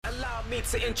me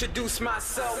to introduce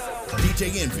myself.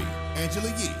 DJ Envy, Angela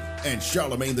Yee, and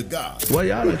Charlemagne the God. Well,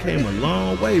 y'all done came a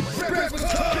long way.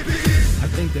 I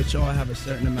think that y'all have a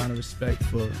certain amount of respect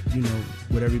for,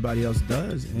 what everybody else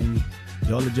does, and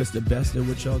y'all are just the best at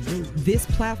what y'all do. This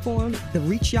platform, the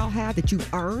reach y'all have that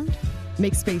you've earned,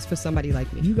 makes space for somebody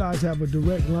like me. You guys have a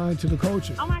direct line to the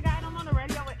culture. Oh my God, I'm on the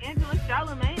radio with Angela,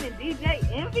 Charlemagne, and DJ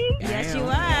Envy. Yes, you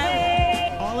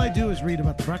are. All I do is read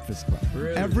about the Breakfast Club.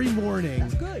 Really? Every morning.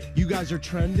 That's good. You guys are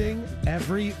trending. I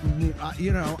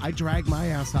drag my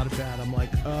ass out of bed. I'm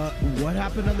like, what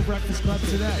happened on the Breakfast Club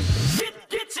today?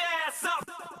 Get your ass up.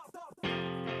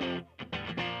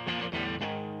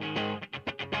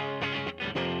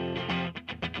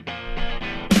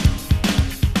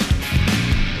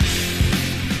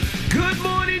 Good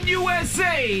morning,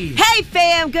 USA! Hey,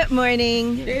 fam. Good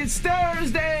morning. It's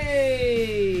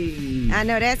Thursday! I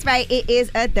know that's right. It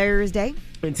is a Thursday.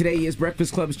 And today is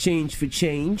Breakfast Club's Change for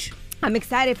Change. I'm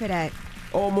excited for that.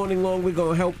 All morning long, we're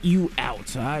going to help you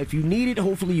out. All right? If you need it,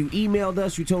 hopefully you emailed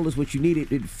us. You told us what you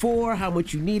needed it for, how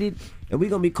much you needed. And we're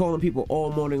going to be calling people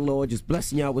all morning long, just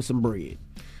blessing y'all with some bread.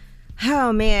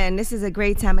 Oh, man. This is a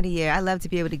great time of the year. I love to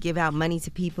be able to give out money to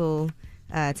people.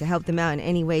 To help them out in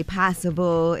any way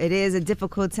possible. It is a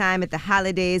difficult time at the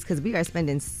holidays because we are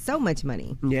spending so much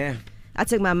money. Yeah. I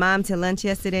took my mom to lunch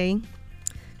yesterday,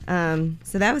 so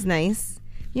that was nice.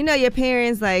 You know, your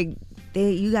parents,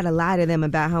 you got to lie to them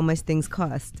about how much things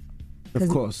cost. Of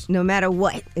course. No matter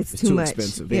what, it's too much.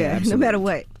 Expensive. Yeah, no matter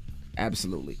what.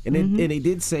 Absolutely. And they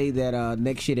did say that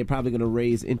next year they're probably going to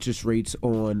raise interest rates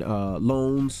on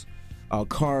loans,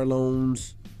 car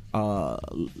loans,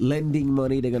 lending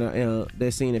money.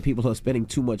 They're saying that people are spending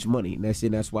too much money, and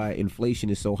that's why inflation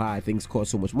is so high. Things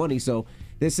cost so much money. So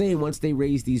they're saying once they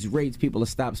raise these rates, people will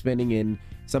stop spending, and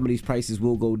some of these prices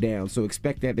will go down. So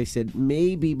expect that. They said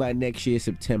maybe by next year,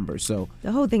 September. So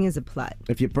the whole thing is a plot.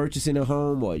 If you're purchasing a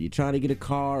home or you're trying to get a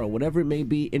car or whatever it may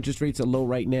be, interest rates are low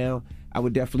right now. I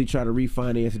would definitely try to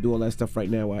refinance and do all that stuff right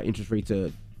now while interest rates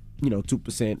are,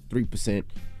 2%, 3%,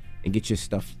 and get your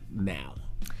stuff now.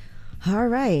 All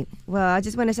right. Well, I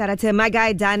just want to shout out to my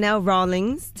guy, Donnell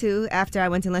Rawlings, too. After I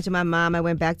went to lunch with my mom, I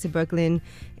went back to Brooklyn,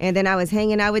 and then I was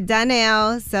hanging out with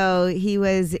Donnell. So he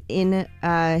was in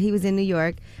New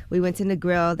York. We went to the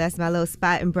Grill. That's my little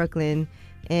spot in Brooklyn,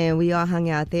 and we all hung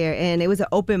out there. And it was an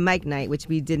open mic night, which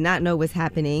we did not know was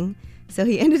happening. So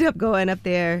he ended up going up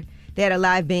there. They had a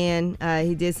live band.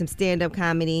 He did some stand-up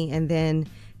comedy, and then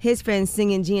his friend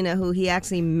Singing Gina, who he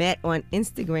actually met on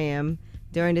Instagram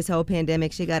during this whole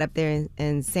pandemic, she got up there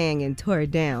and sang and tore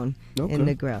it down in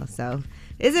the Grill. So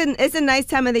it's a nice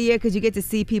time of the year because you get to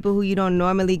see people who you don't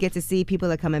normally get to see. People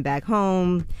are coming back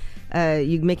home.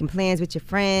 You're making plans with your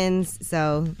friends.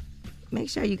 So make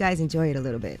sure you guys enjoy it a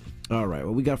little bit. All right.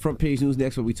 Well, we got front page news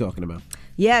next. What are we talking about?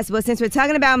 Yes. Well, since we're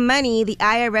talking about money, the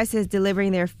IRS is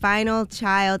delivering their final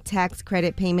child tax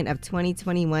credit payment of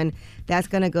 2021. That's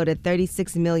going to go to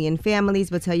 36 million families.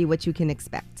 We'll tell you what you can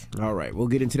expect. All right. We'll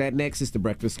get into that next. It's the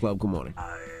Breakfast Club. Good morning. I am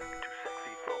too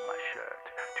sexy for my shirt.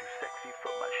 Too sexy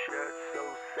for my shirt. So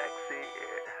sexy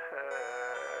it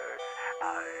hurts.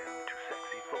 I am too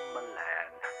sexy for Milan.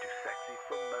 Too sexy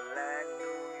for Milan,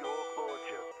 New York, or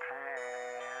Japan.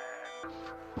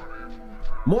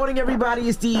 Morning, everybody.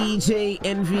 It's DJ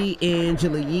Envy,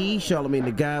 Angela Yee, Charlemagne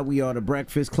the God. We are the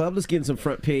Breakfast Club. Let's get in some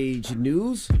front page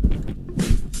news.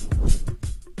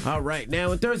 All right.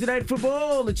 Now, in Thursday Night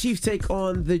Football, the Chiefs take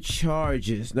on the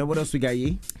Chargers. Now, what else we got,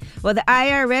 Yee? Well, the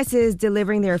IRS is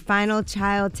delivering their final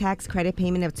child tax credit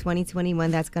payment of 2021.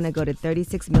 That's going to go to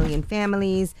 36 million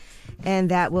families,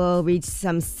 and that will reach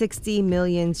some 60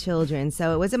 million children.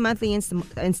 So it was a monthly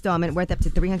installment worth up to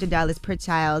 $300 per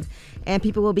child, and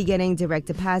people will be getting direct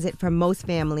deposit for most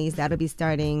families. That'll be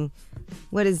starting,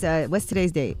 what's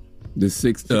today's date? The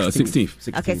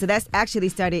 16th. Okay, so that's actually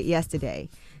started yesterday.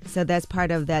 So that's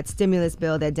part of that stimulus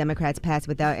bill that Democrats passed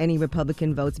without any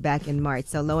Republican votes back in March.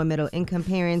 So low and middle income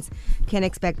parents can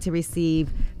expect to receive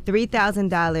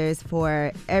 $3,000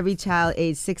 for every child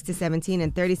age 6 to 17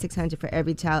 and $3,600 for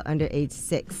every child under age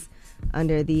 6.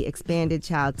 Under the expanded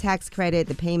child tax credit,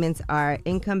 the payments are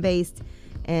income-based,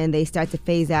 and they start to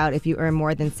phase out if you earn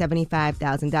more than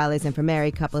 $75,000, and for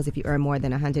married couples if you earn more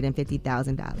than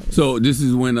 $150,000. So this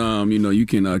is when you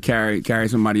can carry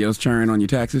somebody else's churn on your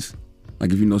taxes.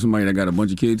 Like if you know somebody that got a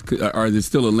bunch of kids, or is there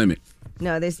still a limit?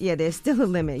 No, there's still a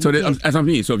limit. So that's what I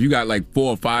mean. So if you got like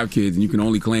 4 or 5 kids and you can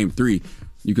only claim 3,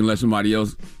 you can let somebody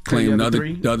else claim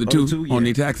the other two on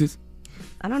their taxes?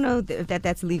 I don't know if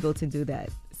that's legal to do that.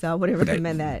 So I wouldn't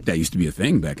recommend that. That used to be a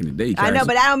thing back in the day. I know,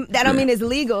 but that don't mean it's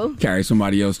legal. Carry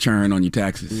somebody else's churn on your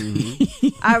taxes.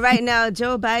 All right, now,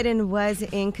 Joe Biden was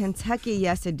in Kentucky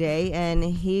yesterday, and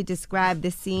he described the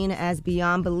scene as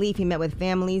beyond belief. He met with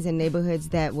families in neighborhoods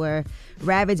that were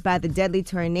ravaged by the deadly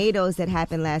tornadoes that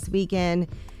happened last weekend.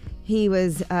 He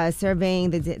was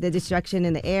surveying the destruction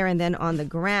in the air and then on the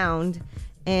ground.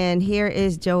 And here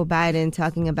is Joe Biden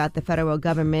talking about the federal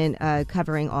government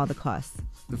covering all the costs.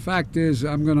 The fact is,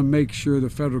 I'm going to make sure the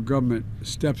federal government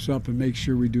steps up and make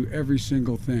sure we do every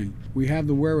single thing. We have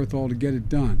the wherewithal to get it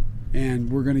done, and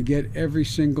we're going to get every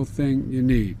single thing you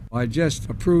need. I just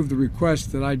approved the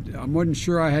request that I wasn't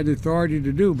sure I had the authority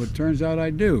to do, but turns out I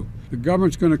do. The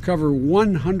government's going to cover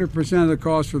 100% of the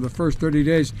cost for the first 30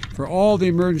 days for all the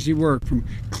emergency work, from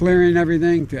clearing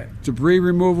everything to debris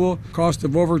removal, cost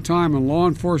of overtime and law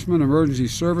enforcement, emergency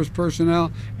service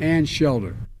personnel, and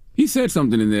shelter. He said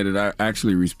something in there that I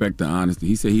actually respect the honesty.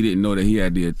 He said he didn't know that he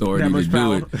had the authority to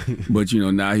do it, but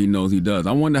now he knows he does.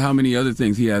 I wonder how many other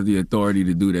things he has the authority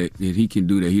to do that he can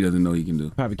do that he doesn't know he can do.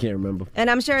 Probably can't remember.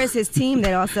 And I'm sure it's his team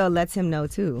that also lets him know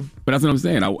too. But that's what I'm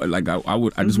saying.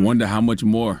 I just wonder how much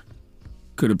more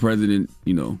could a president,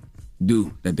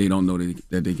 do that they don't know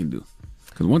that they can do.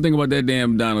 Because one thing about that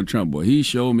damn Donald Trump, boy, he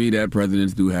showed me that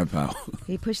presidents do have power.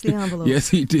 He pushed the envelope. Yes,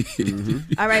 he did.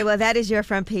 All right, well, that is your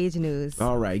front page news.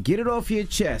 All right, get it off your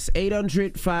chest.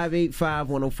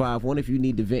 800-585-1051. If you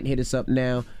need to vent, hit us up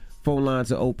now. Phone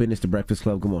lines are open. It's The Breakfast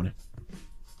Club. Good morning.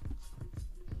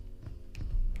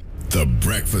 The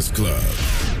Breakfast Club.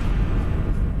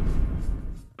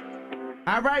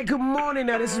 All right, good morning.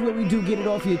 Now, this is where we do get it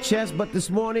off your chest, but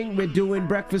this morning we're doing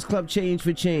Breakfast Club Change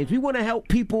for Change. We want to help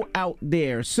people out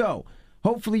there. So,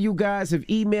 hopefully you guys have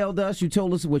emailed us. You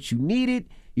told us what you needed.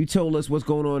 You told us what's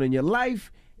going on in your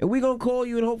life. And we're going to call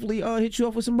you and hopefully hit you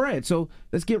off with some bread. So,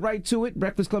 let's get right to it.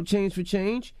 Breakfast Club Change for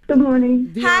Change. Good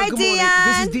morning. Hi, good Dion. morning.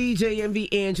 This is DJ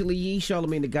MV Angela Yee,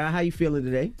 Charlamagne the Guy. How you feeling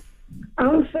today?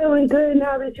 I'm feeling good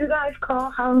now that you guys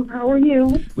call. How are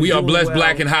you? We are blessed, well.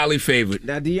 black, and highly favored.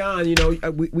 Now, Dion,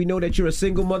 we know that you're a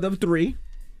single mother of 3.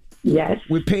 Yes.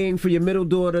 We're paying for your middle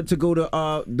daughter to go to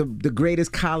the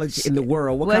greatest college in the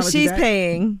world. What college she's is that?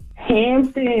 paying.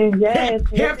 Hampton, yes.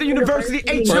 Hampton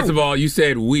University. First of all, you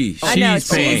said we. I know, She's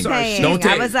paying. she's paying. Don't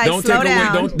take, I was like, don't slow take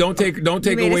down. away. Don't take You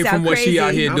made away it from sound what she out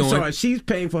crazy. here I'm doing. sorry, she's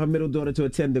paying for her middle daughter to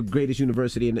attend the greatest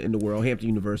university in the world, Hampton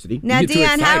University. Now, You get too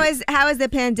Dion, how excited. is the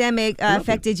pandemic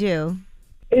affected you?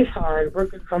 It's hard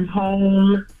working from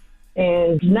home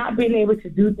and not being able to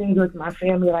do things with my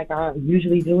family like I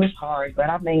usually do is hard,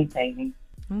 but I'm maintaining.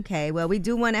 Okay, well, we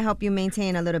do want to help you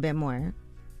maintain a little bit more.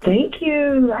 Thank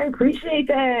you. I appreciate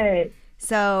that.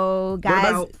 So,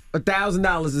 guys. What about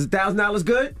 $1,000? Is $1,000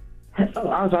 good? Oh,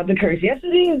 I was about to curse. Yes, it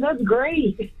is. That's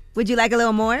great. Would you like a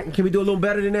little more? Can we do a little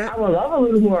better than that? I would love a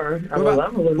little more.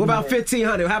 What about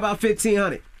 $1,500? How about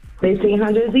 $1,500?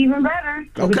 1,500 is even better.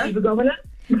 Okay. Keep it going up.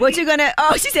 What you gonna?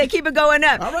 Oh, she said keep it going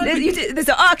up. All right. This is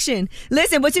an auction.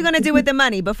 Listen, what you gonna do with the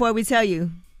money before we tell you?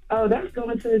 Oh, that's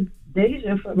going to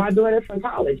Deja for my daughter for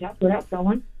college. That's where that's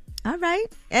going. All right,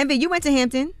 Envy, you went to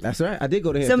Hampton. That's right. I did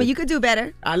go to So Hampton. you could do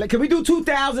better. Can we do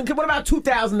 $2,000? What about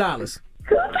 $2,000?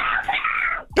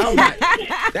 2,000. All right.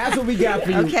 That's what we got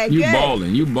for you. Okay, You good.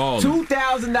 balling.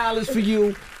 $2,000 for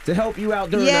you to help you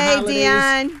out during the Yay, holidays.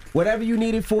 Dion. Whatever you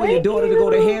needed for your daughter to go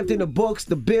to Hampton, the books,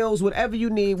 the bills, whatever you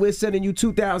need, we're sending you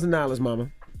 $2,000, Mama.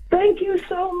 Thank you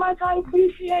so much. I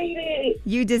appreciate it.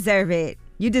 You deserve it.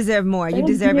 You deserve more. You Thank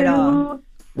deserve it all.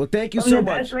 Well, thank you From so the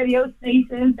much. best radio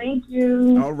station. Thank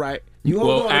you. All right. You hold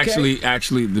Well, on, okay?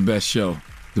 actually, the best show,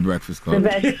 The Breakfast The Club.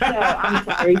 best show. I'm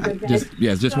sorry. The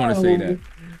best Just want to say that.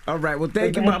 All right. Well,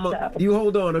 thank you, The best Mama. show. You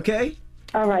hold on, okay?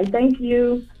 All right. Thank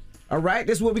you. All right.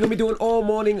 This is what we're going to be doing all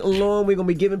morning long. We're going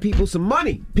to be giving people some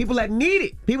money. People that need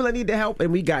it. People that need the help,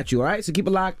 and we got you, all right? So keep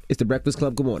it locked. It's The Breakfast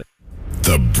Club. Good morning.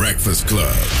 The Breakfast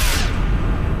Club.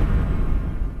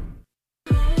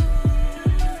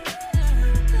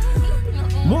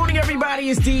 Morning, everybody.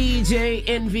 It's DJ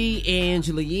NV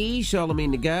Angela Yee,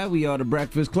 Charlamagne the Guy. We are The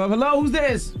Breakfast Club. Hello, who's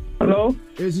this? Hello?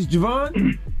 Is this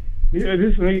Javon? Yeah,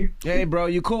 this is me. Hey, bro,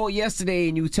 you called yesterday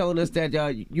and you were telling us that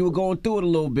you were going through it a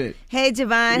little bit. Hey,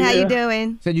 Javon, how you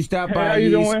doing? Said you stopped Hey, by how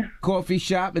you Yee's doing? coffee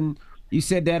shop and you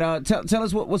said that, tell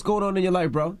us what's going on in your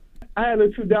life, bro. I had a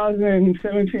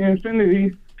 2017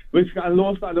 Infiniti, which got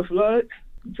lost by the flood.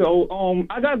 So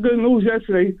I got good news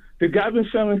yesterday. The gap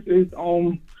insurance is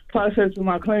processing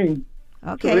my claim.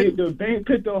 Okay. So the bank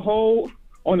put the hold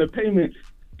on the payments,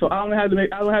 so I don't have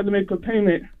to make a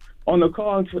payment on the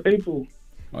car until April.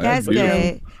 Oh, That's beautiful.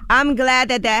 good. I'm glad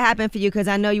that happened for you because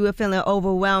I know you were feeling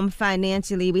overwhelmed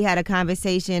financially. We had a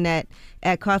conversation at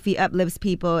Coffee Uplifts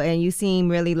People, and you seem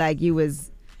really like you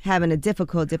was having a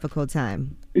difficult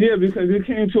time. Yeah, because it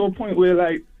came to a point where,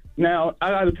 like, now I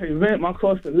got to pay rent, my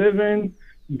cost of living,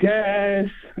 gas,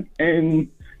 and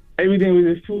everything was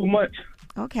just too much.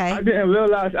 Okay. I didn't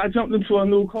realize I jumped into a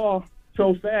new car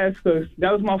so fast because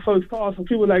that was my first car. So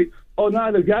people were like, oh,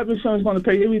 now the gap insurance is going to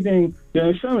pay everything, the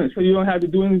insurance, so you don't have to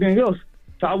do anything else.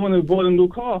 So I went and bought a new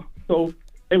car. So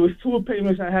it was 2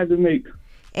 payments I had to make.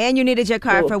 And you needed your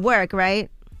car for work,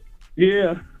 right?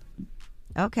 Yeah.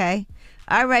 Okay.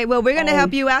 All right. Well, we're going to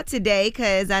help you out today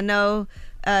because I know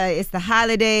it's the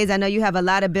holidays. I know you have a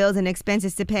lot of bills and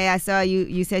expenses to pay. I saw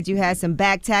you said you had some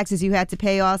back taxes you had to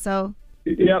pay also.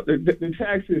 Yeah, the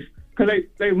taxes. Because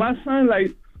like my son,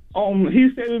 like, he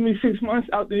stayed with me 6 months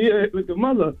out the year with the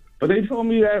mother. But they told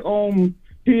me that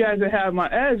he has to have my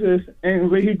address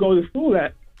and where he go to school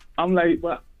at. I'm like,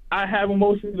 well, I have him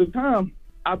most of the time.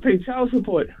 I pay child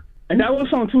support. And that was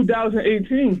from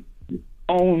 2018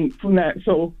 from that.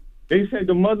 So they said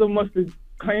the mother must have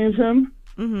claimed him.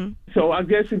 Mm-hmm. So I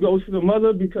guess it goes to the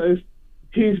mother because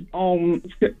he goes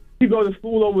to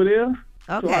school over there.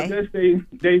 Okay. So I guess they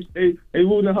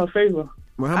ruled in her favor.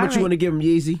 Well, how much you want to give him,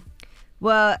 Yeezy?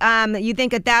 Well, you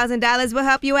think $1,000 will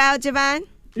help you out, Javon?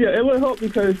 Yeah, it would help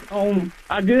because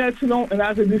I get that to them and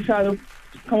I could just try to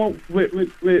come up with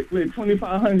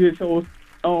 $2,500. So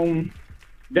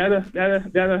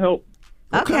that'll help.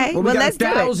 Okay. Well, we got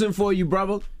 1,000 for you,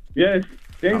 brother. Yes.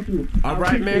 Thank you. All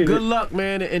right, man. Good luck,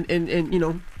 man. And you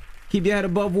know, keep your head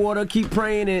above water. Keep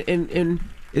praying, and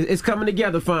it's coming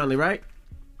together finally, right?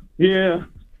 Yeah.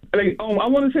 Like, I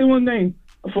want to say one thing.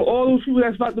 For all those people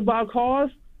that's about to buy cars,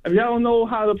 if y'all don't know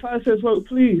how the process works,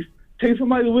 please take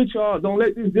somebody with y'all. Don't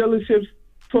let these dealerships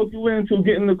talk you into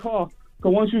getting the car.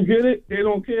 Because once you get it, they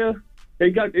don't care.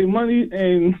 They got their money,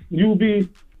 and you be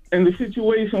in the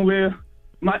situation where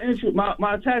my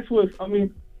tax was,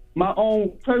 my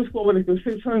own credit score was like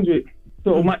 600.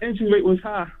 So my interest rate was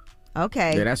high.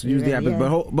 Okay. Yeah, that's what usually happens.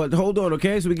 Yeah. But hold on,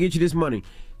 okay? So we get you this money.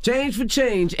 Change for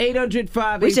change.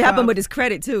 800-585. We should help him with his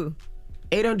credit, too.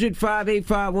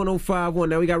 800-585-1051.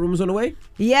 Now we got rumors on the way?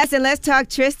 Yes, and let's talk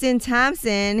Tristan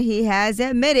Thompson. He has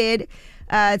admitted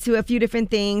to a few different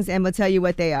things, and we'll tell you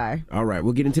what they are. All right,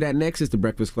 we'll get into that next. It's The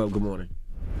Breakfast Club. Good morning.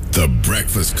 The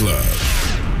Breakfast Club.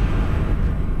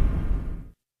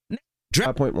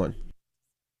 5.1.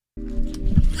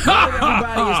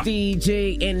 Everybody, it's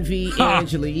DJ, Envy,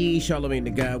 Angela Yee, Charlamagne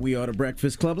the Guy. We are The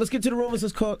Breakfast Club. Let's get to the rumors.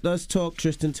 Let's talk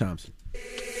Tristan Thompson.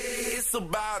 It's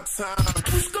about time.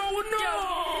 What's going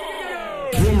on?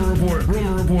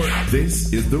 Rumor report.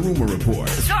 This is the Rumor Report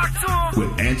Talk to him.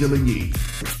 with Angela Yee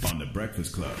on The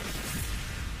Breakfast Club.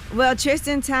 Well,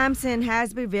 Tristan Thompson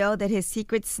has revealed that his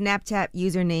secret Snapchat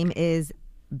username is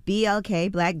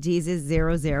BLK, Black Jesus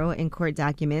 00, in court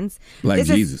documents. Black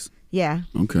Jesus. Yeah.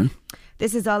 Okay.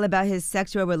 This is all about his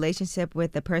sexual relationship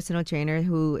with a personal trainer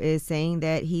who is saying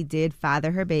that he did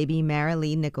father her baby,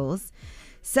 Marilee Nichols.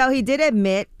 So he did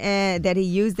admit that he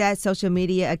used that social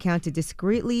media account to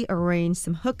discreetly arrange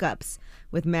some hookups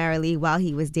with Marilee while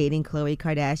he was dating Khloe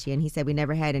Kardashian. He said, we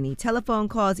never had any telephone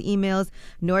calls, emails,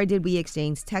 nor did we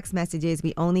exchange text messages.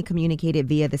 We only communicated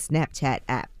via the Snapchat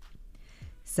app.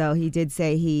 So he did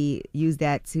say he used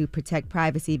that to protect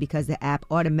privacy because the app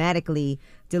automatically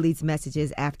deletes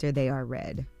messages after they are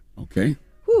read. Okay.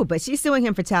 Whew, but she's suing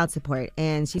him for child support,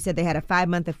 and she said they had a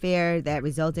 5-month affair that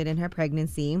resulted in her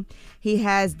pregnancy. He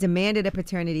has demanded a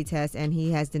paternity test, and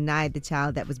he has denied the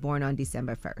child that was born on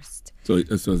December 1st. So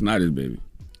it's not his baby?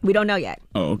 We don't know yet.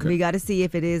 Oh, okay. We got to see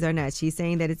if it is or not. She's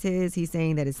saying that it's his. He's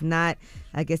saying that it's not.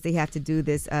 I guess they have to do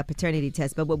this paternity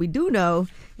test. But what we do know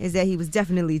is that he was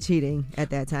definitely cheating at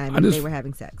that time and they were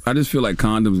having sex. I just feel like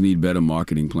condoms need better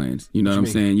marketing plans. You know what I'm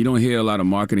saying? You don't hear a lot of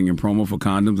marketing and promo for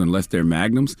condoms unless they're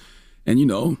magnums. And, you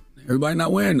know, everybody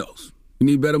not wearing those. You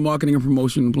need better marketing and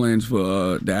promotion plans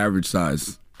for the average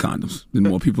size condoms than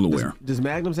more people are wearing. Does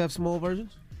Magnums have small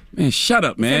versions? Man, shut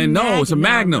up, man. No, it's a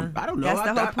Magnum. I don't know. That's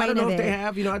the whole point I don't know of if it. they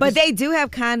have. You know, but they do have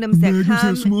condoms that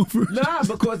come. Nah,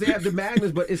 because they have the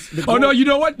Magnums, but it's the. Oh no, you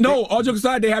know what? No, all jokes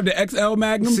aside, they have the XL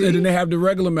Magnums and then they have the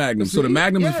regular Magnums. So the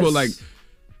Magnum is for like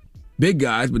big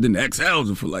guys, but then the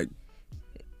XLs are for like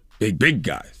big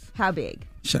guys. How big?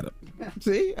 Shut up.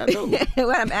 See, I know.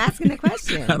 Well, I'm asking the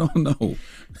question. I don't know.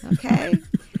 Okay.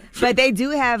 But they do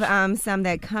have some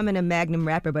that come in a Magnum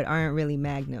wrapper but aren't really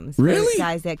Magnums. Really?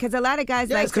 Guys that, because a lot of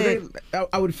guys like to.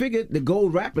 I would figure the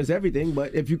gold wrapper is everything,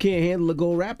 but if you can't handle a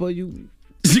gold wrapper, you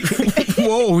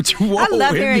Whoa! I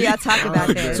love hearing Envy. y'all talk about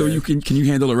this. So can you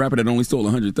handle a rapper that only stole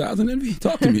 100,000? Envy,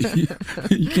 talk to me.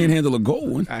 You can't handle a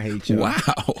gold one. I hate you. Wow.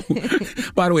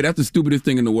 By the way, that's the stupidest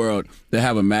thing in the world to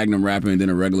have a Magnum wrapper and then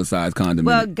a regular size condom.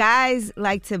 Well, guys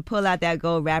like to pull out that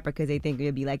gold wrapper because they think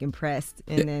they'll be like impressed,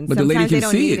 and then but the lady sometimes they can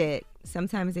don't see need it. it.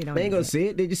 Sometimes they don't. They ain't need gonna see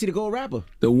it. They just see the gold wrapper.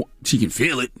 She can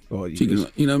feel it. Oh, she can,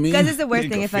 you know what I mean? Because it's the worst You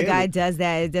thing can if a feel guy it. does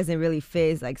that. It doesn't really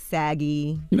fit. It's like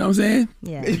saggy. You know what I'm saying?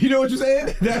 Yeah. You know what you're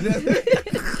saying?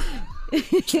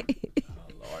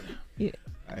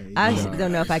 I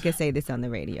don't know if I could say this on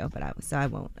the radio, but I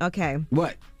won't. Okay.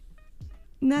 What?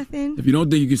 Nothing. If you don't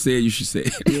think you can say it, you should say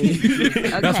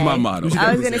it. That's my motto.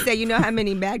 I was gonna say, you know how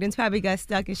many Magnums probably got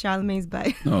stuck in Charlamagne's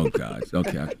butt? Oh gosh.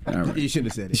 Okay. All right. You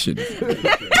shouldn't have said it. Shouldn't.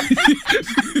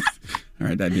 All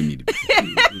right, that didn't need to be said.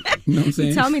 You know what I'm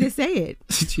saying? Tell me to say it.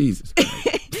 Jesus.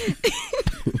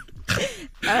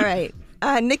 All right.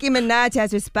 Nicki Minaj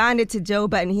has responded to Joe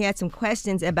Budden. He had some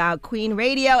questions about Queen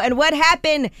Radio and what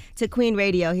happened to Queen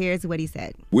Radio. Here's what he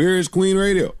said. Where is Queen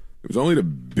Radio? It was only the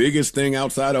biggest thing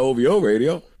outside of OVO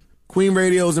Radio. Queen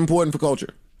Radio is important for culture.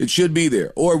 It should be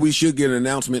there. Or we should get an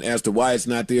announcement as to why it's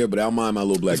not there, but I'll mind my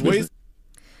little black business.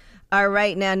 All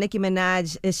right, now Nicki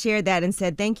Minaj shared that and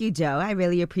said, "Thank you, Joe. I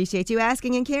really appreciate you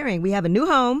asking and caring. We have a new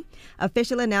home.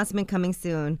 Official announcement coming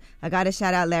soon. I got to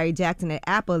shout out Larry Jackson at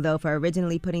Apple, though, for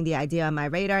originally putting the idea on my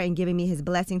radar and giving me his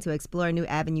blessing to explore new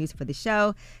avenues for the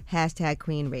show.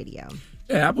 #Queen Radio."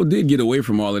 Yeah, Apple did get away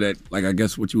from all of that, like I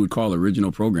guess what you would call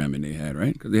original programming they had,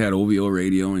 right? Because they had OVO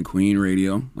Radio and Queen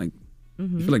Radio. Like, I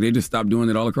feel like they just stopped doing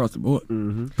it all across the board.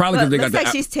 Probably because they got looks the like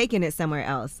she's taking it somewhere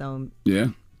else. So yeah.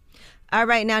 All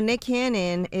right, now Nick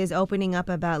Cannon is opening up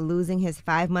about losing his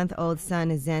 5-month-old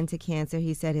son Zen to cancer.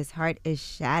 He said his heart is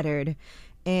shattered,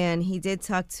 and he did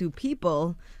talk to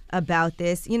people about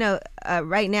this. You know,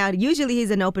 right now, usually he's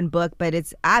an open book, but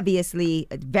it's obviously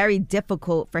very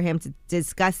difficult for him to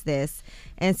discuss this.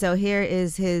 And so here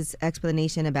is his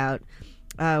explanation about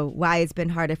why it's been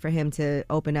harder for him to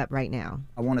open up right now.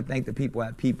 I want to thank the people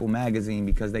at People Magazine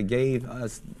because they gave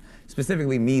us,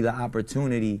 specifically me, the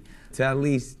opportunity to at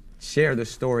least share the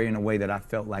story in a way that I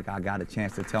felt like I got a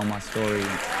chance to tell my story.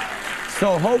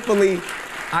 So hopefully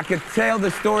I could tell the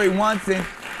story once and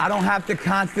I don't have to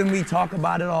constantly talk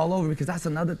about it all over, because that's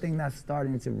another thing that's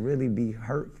starting to really be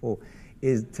hurtful,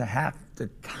 is to have to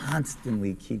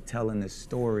constantly keep telling the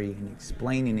story and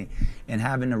explaining it and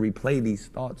having to replay these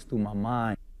thoughts through my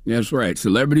mind. Yeah, that's right.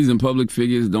 Celebrities and public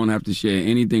figures don't have to share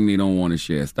anything they don't want to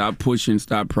share. Stop pushing,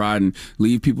 stop prodding,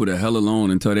 leave people the hell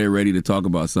alone until they're ready to talk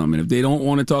about something. If they don't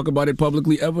want to talk about it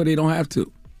publicly ever, they don't have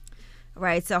to.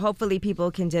 Right, so hopefully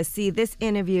people can just see this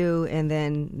interview and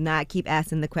then not keep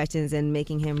asking the questions and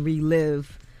making him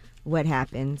relive what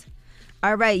happened.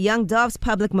 All right, Young Dolph's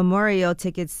public memorial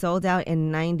tickets sold out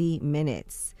in 90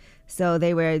 minutes. So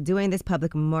they were doing this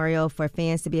public memorial for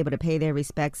fans to be able to pay their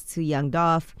respects to Young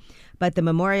Dolph. But the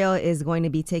memorial is going to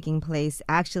be taking place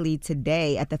actually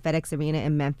today at the FedEx Arena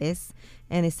in Memphis.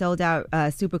 And it sold out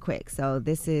super quick. So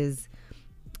this is,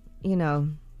 you know,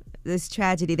 this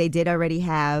tragedy. They did already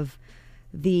have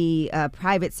the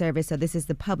private service, so this is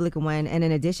the public one. And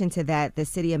in addition to that, the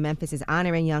city of Memphis is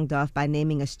honoring Young Dolph by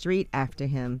naming a street after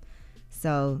him.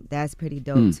 So that's pretty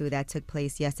dope, too. That took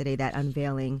place yesterday, that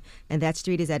unveiling. And that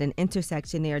street is at an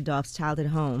intersection near Dolph's childhood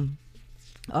home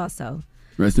also.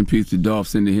 Rest in peace to Dolph.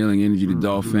 Send the healing energy to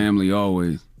Dolph family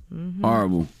always.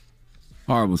 Horrible,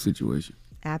 horrible situation.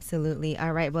 Absolutely.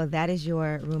 All right, well, that is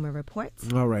your rumor report.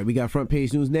 All right, we got front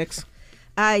page news next.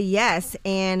 Yes,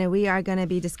 and we are going to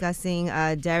be discussing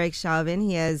Derek Chauvin.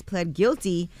 He has pled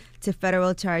guilty to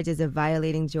federal charges of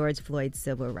violating George Floyd's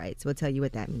civil rights. We'll tell you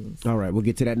what that means. All right, we'll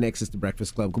get to that next. It's The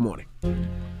Breakfast Club. Good morning.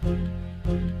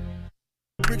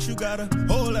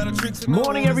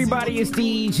 Morning, everybody. It's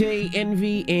DJ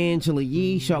Envy, Angela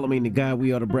Yee, Charlamagne the Guy.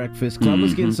 We are The Breakfast Club.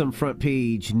 Let's get some front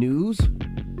page news.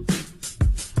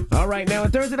 All right, now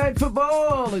in Thursday Night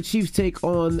Football, the Chiefs take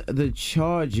on the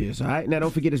Chargers. All right, now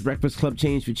don't forget it's Breakfast Club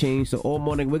Change for Change. So all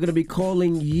morning we're going to be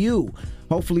calling you.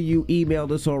 Hopefully you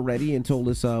emailed us already and told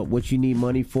us what you need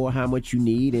money for, how much you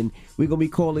need. And we're going to be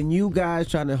calling you guys,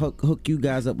 trying to hook you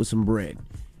guys up with some bread.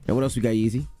 And what else we got,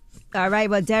 Yeezy? All right,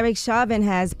 well, Derek Chauvin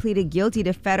has pleaded guilty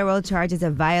to federal charges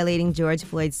of violating George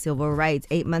Floyd's civil rights.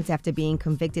 8 months after being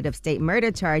convicted of state murder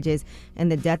charges in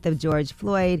the death of George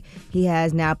Floyd, he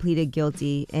has now pleaded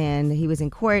guilty, and he was in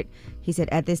court. He said,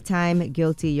 at this time,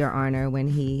 guilty, Your Honor, when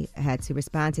he had to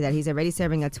respond to that. He's already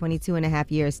serving a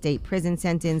 22-and-a-half-year state prison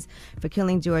sentence for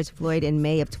killing George Floyd in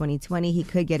May of 2020. He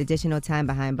could get additional time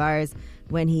behind bars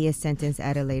when he is sentenced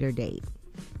at a later date.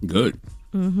 Good.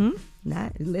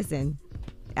 Listen.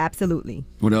 Absolutely.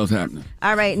 What else happening?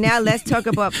 All right, now let's talk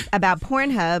about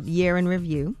Pornhub year in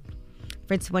review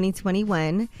for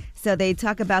 2021. So they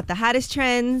talk about the hottest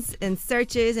trends and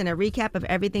searches and a recap of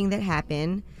everything that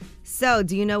happened. So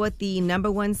do you know what the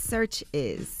number one search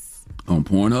is? On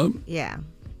Pornhub? Yeah.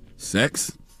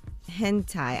 Sex?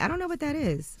 Hentai. I don't know what that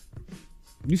is.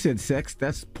 You said sex.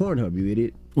 That's Pornhub, you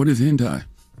idiot. What is hentai?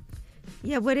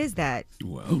 Yeah, what is that?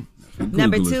 Well,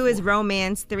 number 2 is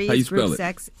romance. 3 How you is group spell it?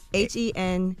 sex.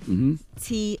 HENTAI.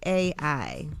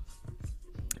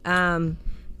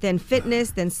 Then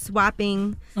fitness, then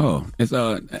swapping. Oh, it's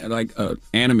like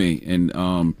anime and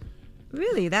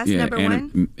Really? That's yeah, number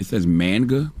one? It says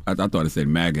manga. I thought it said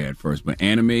MAGA at first, but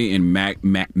anime and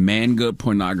manga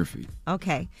pornography.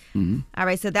 Okay. Mm-hmm. All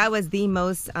right, so that was the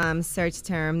most searched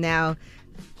term. Now,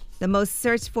 the most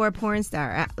searched for porn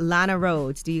star, Lana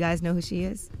Rhoades. Do you guys know who she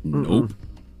is? Nope.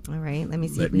 All right, let me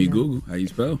see. Let me Google. How you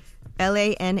spell?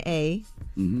 LANA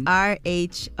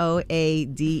RHOADES.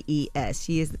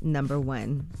 She is number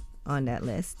one on that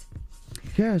list.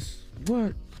 Guess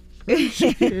what?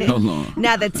 Hold on.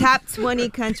 Now, the top 20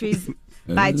 countries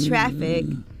by traffic,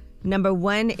 number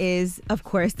 1 is, of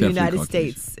course, the Definitely United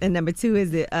Caucasian. States. And number 2 is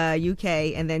the UK.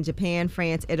 And then Japan,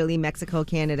 France, Italy, Mexico,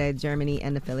 Canada, Germany,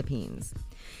 and the Philippines.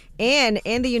 And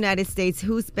in the United States,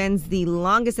 who spends the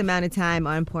longest amount of time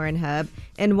on Pornhub?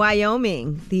 In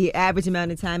Wyoming, the average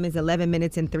amount of time is 11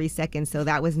 minutes and 3 seconds. So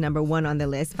that was number 1 on the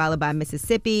list, followed by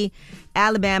Mississippi,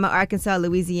 Alabama, Arkansas,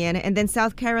 Louisiana, and then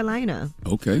South Carolina.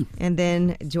 Okay. And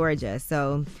then Georgia.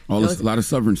 So A lot of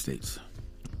southern states.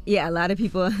 yeah, a lot of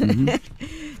people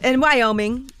in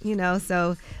Wyoming,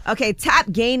 so okay,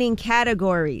 top gaining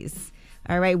categories.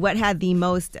 All right, what had the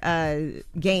most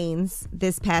gains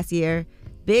this past year?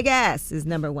 Big ass is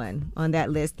number 1 on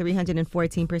that list,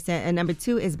 314%. And number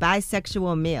 2 is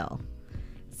bisexual male.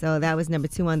 So that was number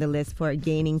 2 on the list for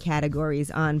gaining categories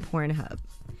on Pornhub.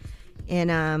 And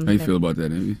How you feel about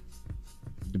that, Envy?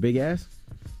 The big ass?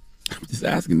 I'm just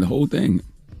asking the whole thing.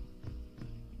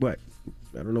 What?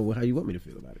 I don't know how you want me to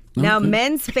feel about it. Now, Okay.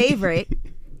 men's favorite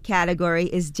category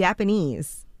is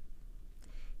Japanese.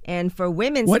 And for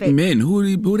women's What men? Who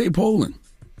are they polling?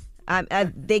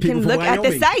 they People can from look at the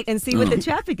Wyoming. site and see what the Oh.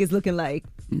 traffic is looking like.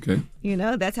 Okay.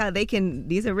 That's how they can,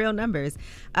 these are real numbers.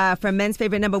 For men's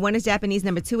favorite, number 1 is Japanese,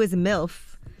 number 2 is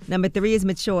MILF, number 3 is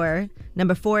mature,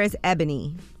 number 4 is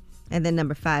ebony, and then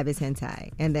number 5 is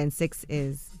hentai, and then 6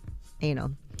 is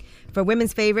anal. For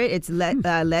women's favorite, it's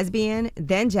lesbian,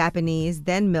 then Japanese,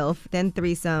 then MILF, then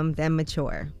threesome, then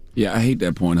mature. Yeah, I hate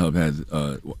that Pornhub has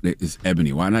it's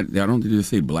ebony. Why not? I don't just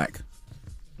say black.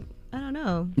 I don't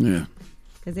know. Yeah.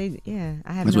 Because I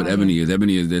have That's no what idea. ebony is.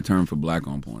 Ebony is their term for black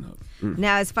on Pornhub.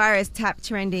 Now, as far as top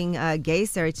trending gay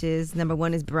searches, number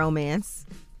 1 is bromance.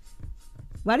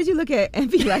 Why did you look at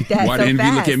Envy like that Why so didn't you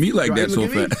fast? look at me like Why that you so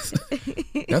look at me? fast?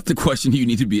 That's the question you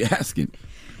need to be asking.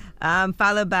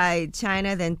 Followed by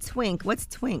China, then Twink. What's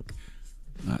Twink?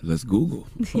 Let's Google.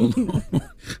 Hold on.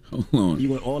 Hold on. You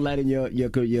want all that in your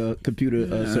computer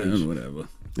search? Whatever.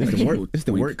 It's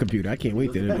the work computer. I can't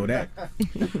wait to know that.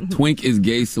 Twink is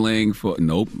gay slang for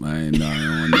nope. I don't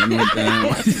want nothing like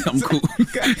that. I'm cool.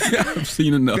 I've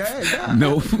seen enough.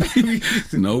 Nope.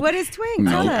 Nope. What is Twink?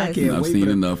 Nope. Tell us. I've seen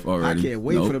enough already. I can't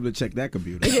wait Nope. for them to check that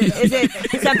computer. Is it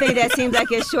something that seems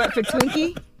like it's short for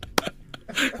Twinkie?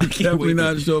 Definitely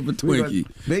not short for Twinkie.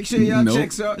 Make sure y'all Nope. check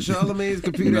Charlamagne's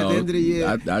computer at No, the end of the year.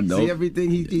 I don't. See everything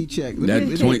he checked.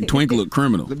 That Twink look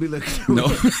criminal. Let me look through No.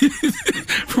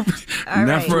 All That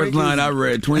right. first line I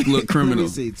read, Twink look criminal.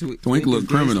 Let me see. Twink look is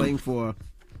gay criminal. slang for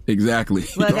Exactly.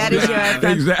 Well, that is your front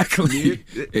exactly.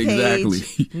 Exactly.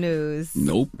 page news.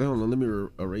 Nope. Hold on, let me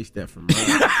erase that from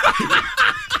mine.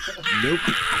 Nope.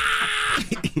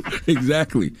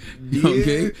 Exactly.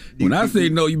 Okay. When I say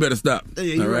no, you better stop. Yeah,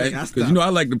 you're all right. right? I Because stop. I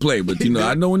like to play, but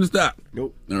I know when to stop.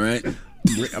 Nope. All right.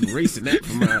 I'm erasing that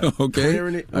from mine. Okay.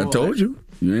 Clearing it. I all told that. you.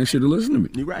 You ain't should have listened to me.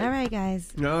 You right. All right,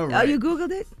 guys. All Oh, right. you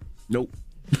Googled it? Nope.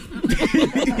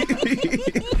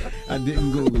 I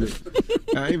didn't Google it.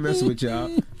 I ain't messing with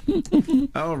y'all.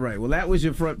 All right. Well, that was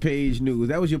your front page news.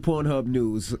 That was your Pornhub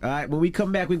news. All right. When we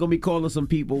come back, we're going to be calling some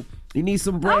people. You need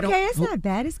some bread. Okay, it's not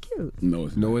bad. It's cute. No,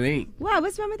 it's No, it ain't. Wow,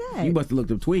 what's wrong with that? You must have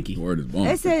looked up Twinkie. Word is bomb.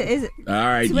 It says All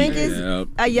right. Twink yeah, is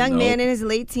a young no. man in his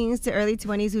late teens to early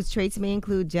 20s whose traits may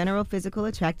include general physical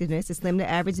attractiveness, a slim to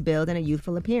average build, and a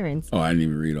youthful appearance. Oh, I didn't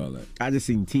even read all that. I just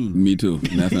seen teen. Me too.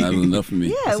 And that's not enough for me.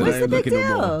 Yeah, So what's I the ain't big looking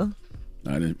no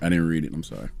deal? I didn't read it. I'm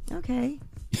sorry. Okay.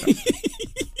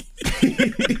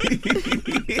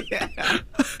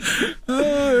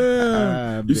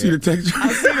 You see the text?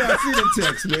 I see the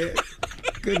text, man.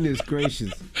 Goodness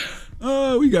gracious.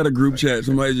 Oh, we got a group chat.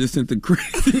 Somebody just sent the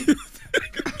crazy.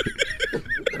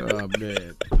 Oh,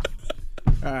 man.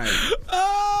 All right.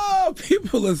 Oh,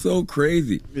 people are so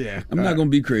crazy. Yeah. I'm not going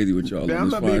to be crazy with y'all. I'm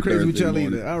not being crazy with y'all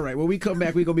either. All right. When we come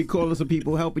back, we're going to be calling some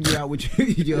people, helping you out with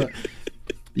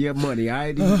your money. All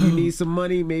right. You need some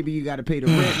money. Maybe you got to pay the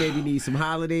rent. Maybe you need some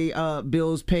holiday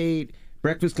bills paid.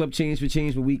 Breakfast Club Change for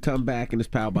Change when we come back, and it's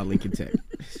powered by Lincoln Tech.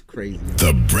 It's crazy.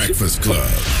 The Breakfast Club.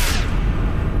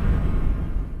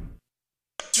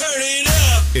 Turn it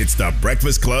up. It's the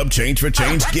Breakfast Club Change for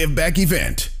Change Give Back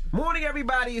event. Morning,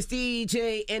 everybody. It's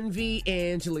DJ NV,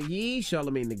 Angela Yee,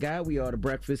 Charlamagne the Guy. We are the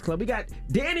Breakfast Club. We got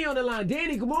Danny on the line.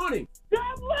 Danny, good morning. Good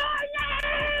morning!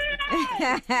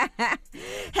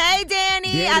 Hey,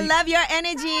 Danny. I love your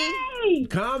energy.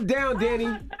 Calm down, Danny.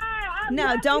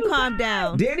 No, don't calm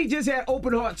down. Danny just had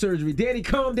open heart surgery. Danny,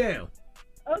 calm down.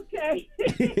 Okay.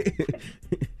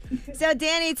 So,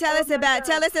 Danny, tell us a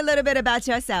little bit about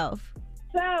yourself.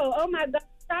 So, oh my God,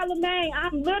 Charlamagne,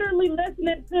 I'm literally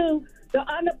listening to the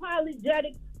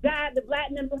Unapologetic Guide to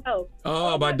Black Mental Health.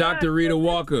 Oh, by Dr. Rita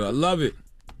Walker. I love it.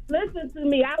 Listen to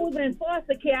me. I was in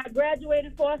foster care. I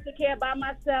graduated foster care by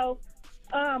myself.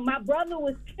 My brother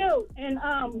was killed, and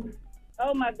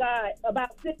oh my God,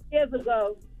 about 6 years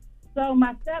ago. So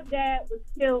my stepdad was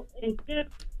killed and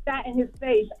shot in his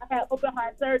face. I had open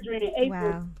heart surgery in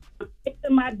April. Wow. I picked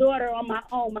up my daughter on my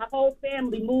own. My whole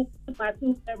family moved to my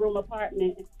 2-bedroom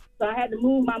apartment. So I had to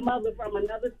move my mother from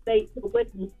another state to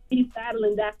with me. She's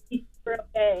battling diabetes real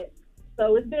bad.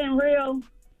 So it's been real.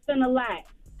 It's been a lot.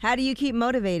 How do you keep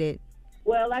motivated?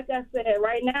 Well, like I said,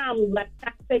 right now I'm like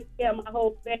trying to take care of my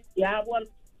whole family. I want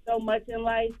so much in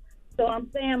life. So I'm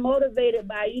staying motivated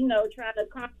by, trying to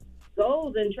accomplish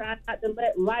goals and trying not to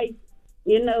let life,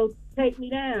 take me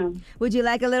down. Would you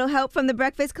like a little help from the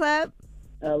Breakfast Club?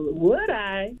 Would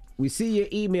I? We see your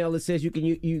email that says you can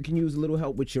use a little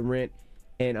help with your rent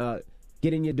and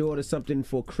getting your daughter something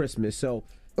for Christmas. So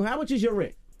how much is your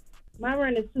rent? My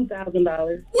rent is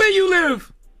 $2,000. Where you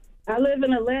live? I live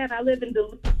in Atlanta. I live in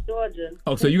Duluth, Georgia.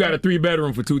 Oh, so you got a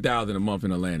 3-bedroom for $2,000 a month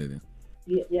in Atlanta then?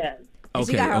 Yes.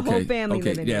 Okay, she got her whole family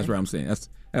living yeah, there. that's what I'm saying. That's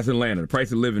Atlanta. The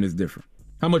price of living is different.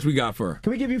 How much we got for her?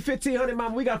 Can we give you $1,500,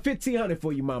 Mama? We got $1,500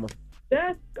 for you, Mama.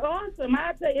 That's awesome.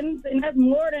 I'd say anything. That's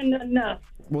more than enough.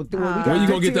 Well, we got where you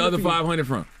gonna get the other $1,500 for you. $500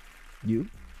 from? You?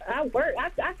 I work. I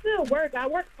still work. I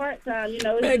work part-time,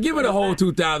 Man, give her the whole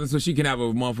 $2,000 so she can have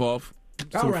a month off.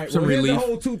 All right, some well, here's relief. the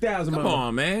whole $2,000, Mama. Come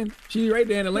on, man. She's right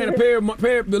there in Atlanta.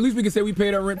 At least we can say we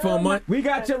paid her rent for a month. We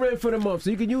got your rent for the month,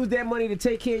 so you can use that money to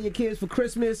take care of your kids for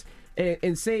Christmas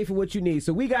and save for what you need.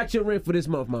 So we got your rent for this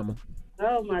month, Mama.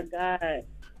 Oh, my God.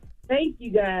 Thank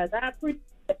you, guys. I appreciate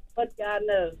what y'all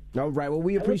know. All right, well,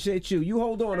 we appreciate you. You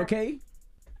hold on, okay?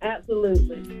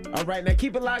 Absolutely. All right, now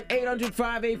keep it locked,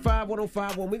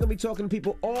 800-585-1051. We're going to be talking to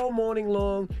people all morning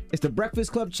long. It's the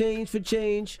Breakfast Club Change for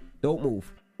Change. Don't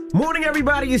move. Morning,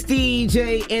 everybody. It's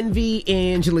DJ NV,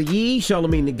 Angela Yee,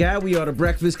 Charlamagne the Guy. We are the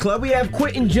Breakfast Club. We have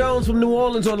Quentin Jones from New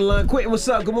Orleans on the line. Quentin, what's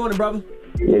up? Good morning, brother.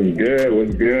 What's good?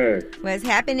 What's good? What's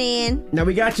happening? Now,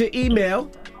 we got your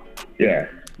email. Yeah.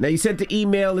 Now, you sent the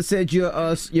email that said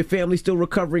your family's still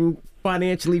recovering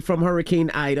financially from Hurricane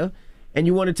Ida, and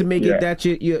you wanted to make it that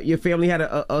your family had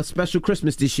a special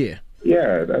Christmas this year.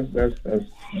 Yeah, that's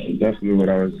definitely what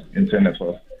I was intended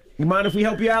for. You mind if we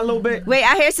help you out a little bit? Wait,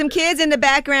 I hear some kids in the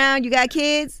background. You got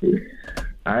kids?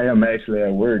 I am actually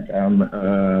at work. I'm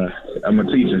a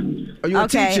teacher. Are you a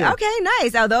teacher? Okay,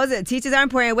 nice. Oh, those teachers are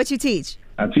important. What you teach?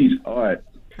 I teach art.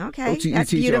 Okay, you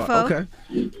that's teach beautiful. art. Okay.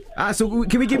 All right, so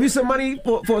can we give you some money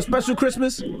for a special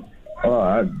Christmas? Oh,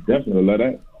 I definitely love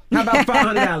that. How about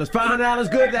 $500?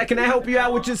 $500 good? Can I help you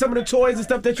out with some of the toys and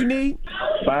stuff that you need?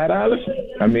 $5?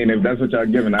 I mean, if that's what y'all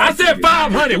giving, I said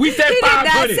 $500. We said $500. He did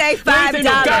not say $5. We ain't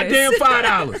no goddamn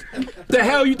 $5. The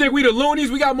hell you think we the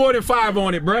loonies? We got more than 5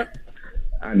 on it, bruh.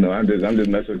 I know. I'm just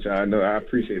messing with y'all. I know. I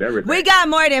appreciate everything. We got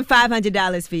more than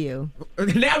 $500 for you.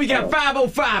 Now we got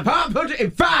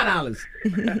 $505.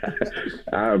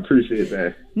 I appreciate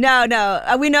that. No.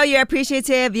 We know you're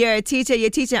appreciative. You're a teacher. You're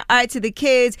teaching art to the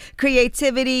kids,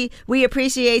 creativity. We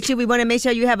appreciate you. We want to make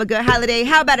sure you have a good holiday.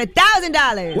 How about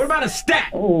 $1,000? What about a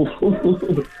stack? Oh,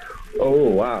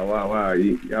 wow.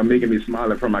 Y'all making me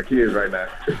smiling for my kids right now.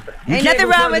 Ain't nothing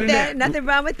wrong with that. Nothing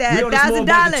wrong with that.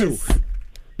 $1,000.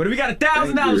 But we got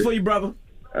 $1,000 for you, brother.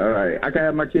 All right. I can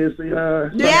have my kids see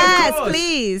Yes,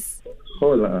 please.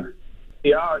 Hold on.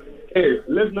 Y'all, hey,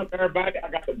 listen up, everybody.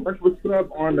 I got the Breakfast Club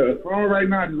on the phone right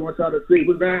now. I just want y'all to see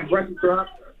what's that Breakfast Club.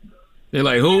 They're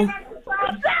like, who?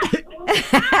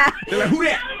 They're like, who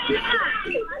that?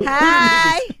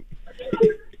 Hi.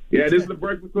 Yeah, this is the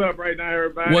Breakfast Club right now,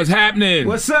 everybody. What's happening?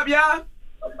 What's up, y'all?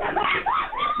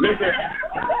 Listen.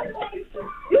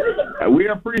 We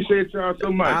appreciate y'all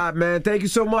so much. All right, man. Thank you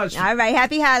so much. All right.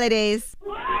 Happy holidays.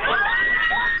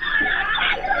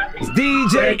 It's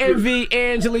DJ NV,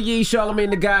 Angela Yee, Charlamagne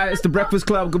the Guy. It's the Breakfast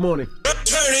Club. Good morning. Turn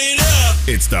it up.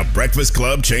 It's the Breakfast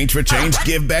Club Change for Change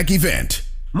Give Back event.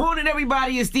 Morning,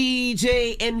 everybody. It's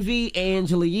DJ NV,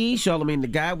 Angela Yee, Charlamagne the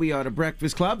Guy. We are the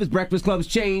Breakfast Club. It's Breakfast Club's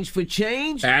Change for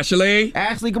Change. Ashley.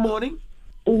 Ashley, good morning.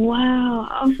 Wow,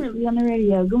 I'm really on the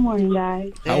radio. Good morning,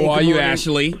 guys. How are you,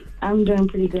 Ashley? I'm doing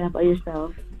pretty good. How about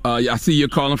yourself? I see you're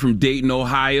calling from Dayton,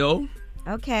 Ohio.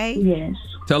 Okay. Yes.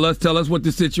 Tell us what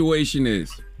the situation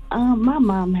is. My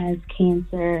mom has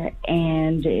cancer,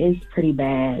 and it's pretty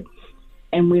bad.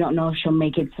 And we don't know if she'll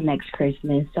make it to next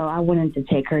Christmas. So I wanted to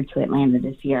take her to Atlanta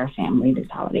to see our family this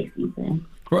holiday season.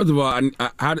 First of all,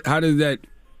 how does that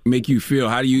make you feel?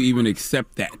 How do you even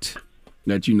accept that?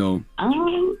 That you know?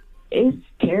 It's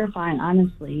terrifying,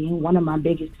 honestly. One of my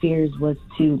biggest fears was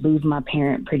to lose my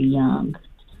parent pretty young.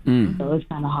 So it's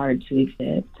kind of hard to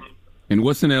accept. And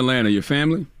what's in Atlanta? Your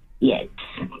family? Yes.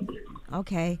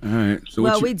 Okay. All right. So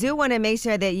Well, we do want to make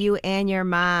sure that you and your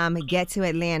mom get to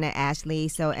Atlanta, Ashley.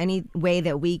 So any way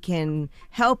that we can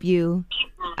help you,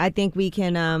 I think we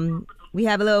can. We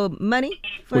have a little money.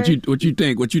 What you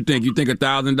think? What you think? You think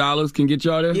 $1,000 can get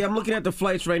y'all there? Yeah, I'm looking at the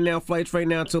flights right now. Flights right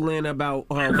now to Atlanta about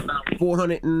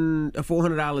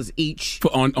 $400 each.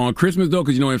 On Christmas though,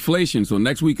 because you know inflation. So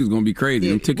next week is gonna be crazy.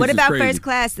 Them tickets What is about crazy. first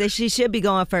class? That she should be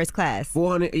going first class.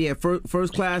 400. Yeah,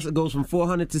 first class it goes from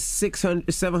 $400 to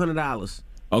 $700.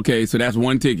 Okay, so that's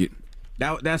one ticket.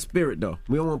 That's Spirit though.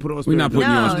 We don't want to put on We're Spirit. not putting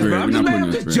you on Spirit. I'm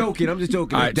just joking. I'm just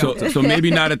joking. All right, so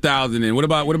maybe not 1,000. Then what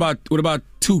about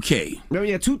 $2,000? No,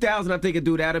 yeah, 2,000. I think it'd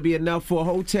do that'll be enough for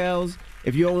hotels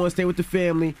if you don't want to stay with the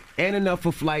family, and enough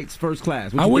for flights first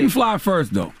class. I wouldn't fly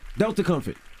first though. Delta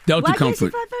Comfort. Delta Why can't Comfort.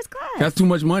 you fly first class? That's too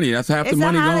much money. That's half It's the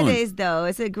money the gone. holidays, though.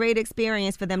 It's a great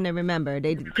experience for them to remember.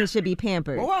 They should be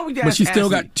pampered. Well, why would But she still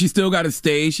got to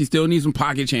stay. She still needs some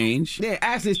pocket change. Yeah,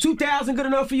 Ashley, is 2,000 good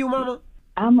enough for you, Mama?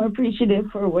 I'm appreciative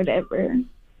for whatever.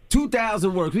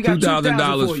 2,000 works. We got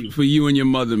 $2,000 for you. for you and your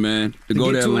mother, man, to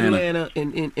go get to Atlanta.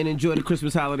 and enjoy the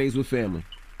Christmas holidays with family.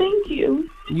 Thank you.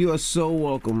 You are so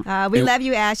welcome. We love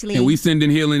you, Ashley. And we sending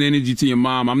healing energy to your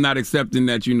mom. I'm not accepting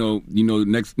that. You know,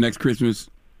 next Christmas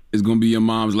is gonna be your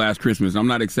mom's last Christmas. I'm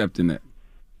not accepting that.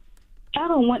 I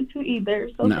don't want to either,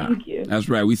 so thank you. That's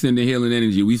right. We send the healing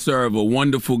energy. We serve a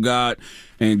wonderful God,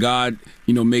 and God,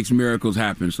 makes miracles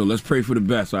happen. So let's pray for the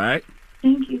best. All right.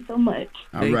 Thank you so much.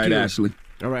 All right, Ashley.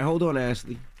 All right, hold on,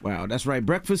 Ashley. Wow, that's right.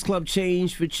 Breakfast Club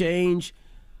Change for Change.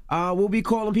 We'll be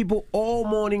calling people all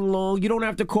morning long. You don't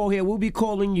have to call here. We'll be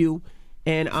calling you.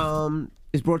 And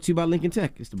it's brought to you by Lincoln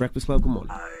Tech. It's the Breakfast Club. Good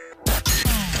morning.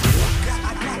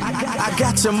 I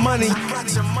got your money.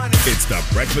 It's the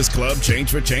Breakfast Club Change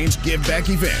for Change Give Back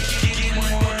event.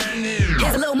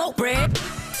 Here's a little more bread.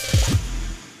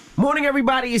 Morning,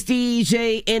 everybody. It's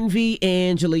DJ NV,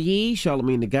 Angela Yee,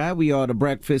 Charlamagne the Guy. We are the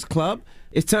Breakfast Club.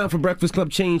 It's time for Breakfast Club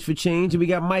Change for Change, and we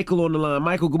got Michael on the line.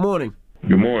 Michael, good morning.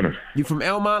 Good morning. You from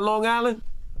Elmont, Long Island?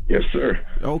 Yes, sir.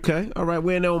 Okay. All right.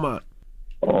 We're in Elmont.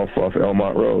 Off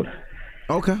Elmont Road.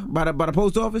 Okay. By the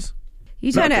post office?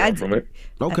 You trying Not to? far from it.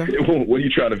 Okay. What are you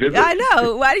trying to visit? I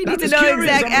know. Why do you need to know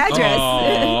exact address?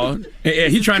 Oh,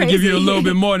 he's trying to give you a little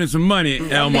bit more than some money,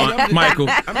 Elmont. Michael.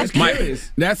 I'm just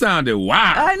curious. That sounded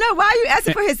wild. I know. Why are you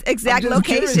asking for his exact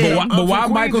location? But why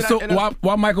Michael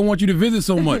why Michael want you to visit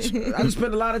so much? I just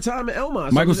spent a lot of time in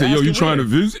Elmont. Michael said, "Yo, you trying to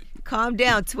visit? Calm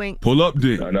down, Twink. Pull up,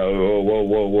 then." No,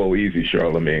 whoa, easy,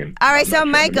 Charlamagne. All right, so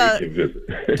Michael,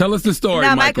 tell us the story.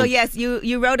 now Michael, yes,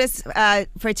 you wrote us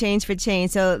for Change for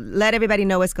Change, so let everybody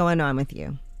know what's going on with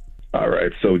you. All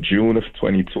right, so June of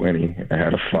 2020, I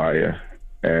had a fire,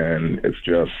 and it's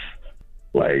just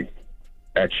like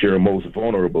at your most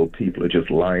vulnerable, people are just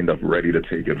lined up ready to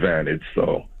take advantage.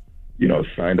 So,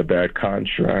 signed a bad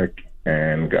contract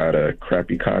and got a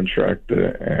crappy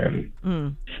contractor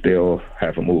and still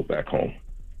haven't moved back home.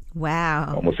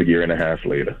 Wow. Almost a year and a half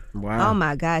later. Wow. Oh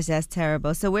my gosh, that's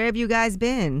terrible. So where have you guys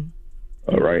been?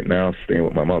 Right now, staying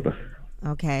with my mother.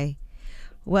 Okay.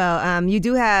 Well, you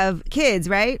do have kids,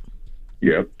 right?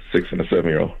 Yep, 6 and a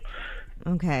 7-year-old.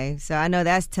 Okay, so I know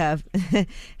that's tough,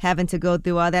 having to go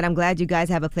through all that. I'm glad you guys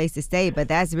have a place to stay, but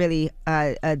that's really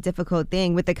a difficult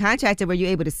thing. With the contractor, were you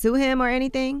able to sue him or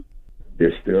anything?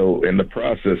 They're still in the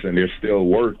process, and they're still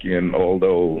working,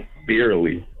 although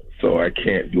barely. So I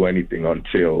can't do anything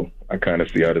until I kind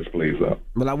of see how this plays out.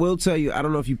 Well, I will tell you, I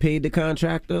don't know if you paid the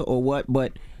contractor or what,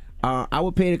 but I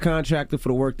would pay the contractor for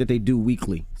the work that they do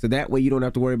weekly. So that way you don't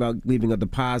have to worry about leaving a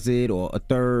deposit or a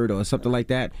third or something like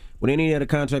that. With any other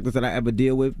contractors that I ever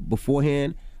deal with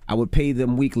beforehand, I would pay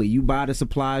them weekly. You buy the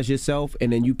supplies yourself,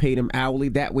 and then you pay them hourly.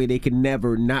 That way they could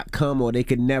never not come, or they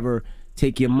could never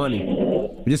take your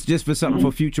money. Just for something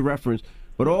for future reference.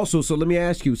 But also, so let me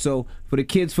ask you, so for the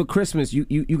kids for Christmas,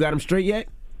 you got them straight yet?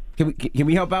 Can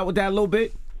we help out with that a little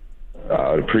bit?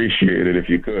 I'd appreciate it if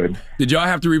you could. Did y'all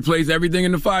have to replace everything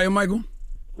in the fire, Michael?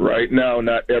 Right now,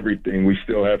 not everything. We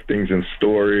still have things in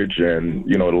storage, and,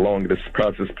 the longer this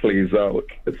process plays out,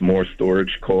 it's more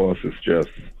storage costs. It's just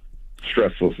a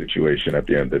stressful situation at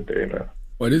the end of the day, man.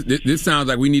 Well, this sounds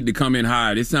like we need to come in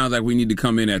high. This sounds like we need to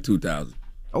come in at 2,000.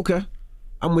 Okay.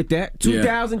 I'm with that.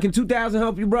 2,000, Can 2,000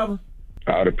 help you, brother?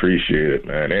 I'd appreciate it,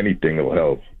 man. Anything will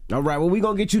help. All right, well, we're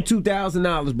going to get you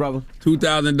 $2,000, brother.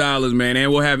 $2,000, man,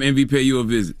 and we'll have MV pay you a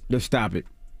visit. Just stop it.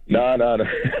 Nah.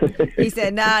 He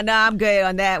said, nah, I'm good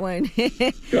on that one.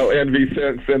 Tell Envy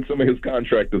send some of his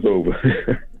contractors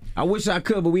over. I wish I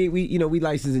could, but we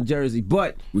licensed in Jersey.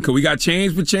 But because we got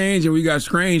change for change and we got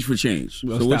strange for change.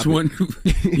 Well, so which one?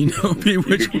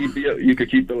 You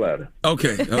could keep the latter.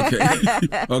 Okay.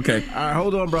 Okay. All right,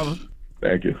 hold on, brother.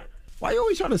 Thank you. Why you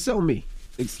always trying to sell me?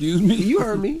 Excuse me? You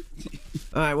heard me.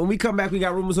 All right, when we come back, we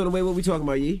got rumors on the way. What we talking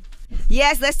about, Yee?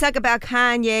 Yes, let's talk about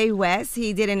Kanye West.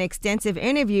 He did an extensive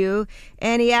interview,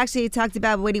 and he actually talked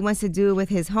about what he wants to do with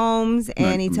his homes,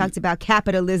 and he talked about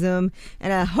capitalism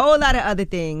and a whole lot of other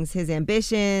things, his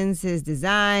ambitions, his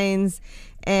designs,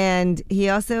 and he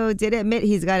also did admit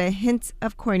he's got a hint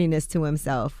of corniness to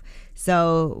himself.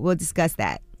 So we'll discuss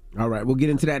that. All right, we'll get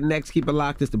into that next. Keep it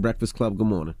locked. It's The Breakfast Club. Good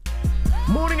morning.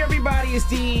 Morning, everybody. It's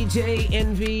DJ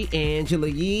Envy, Angela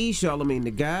Yee, Charlamagne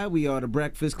the Guy. We are The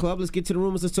Breakfast Club. Let's get to the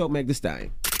rumors. Let's talk Meg Thee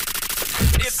Stallion.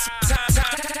 It's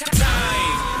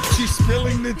time. She's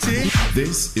spilling the tea.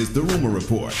 This is The Rumor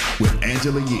Report with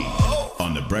Angela Yee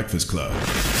on The Breakfast Club.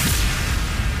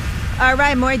 All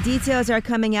right, more details are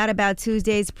coming out about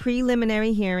Tuesday's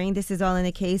preliminary hearing. This is all in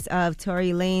the case of Tory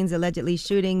Lanez allegedly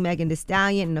shooting Megan Thee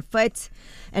Stallion in the foot.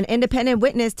 An independent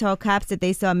witness told cops that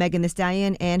they saw Megan Thee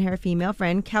Stallion and her female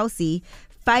friend, Kelsey,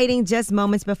 fighting just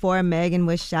moments before Megan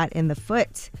was shot in the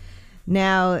foot.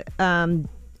 Now,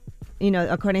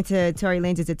 according to Tory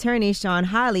Lanez's attorney, Sean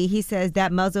Hawley, he says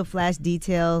that muzzle flash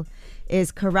detail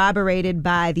is corroborated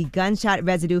by the gunshot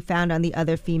residue found on the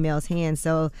other female's hand.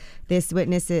 So this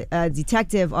witness,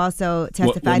 detective, also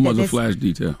testified what that this flash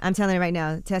detail? I'm telling you right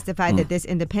now, testified that this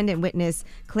independent witness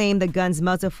claimed the gun's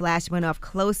muzzle flash went off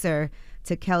closer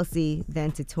to Kelsey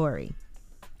than to Tory.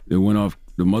 It went off.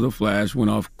 The muzzle flash went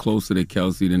off closer to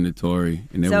Kelsey than to Tory.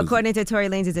 And so according to Tory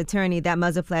Lanez's attorney, that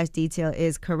muzzle flash detail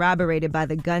is corroborated by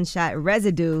the gunshot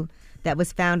residue that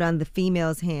was found on the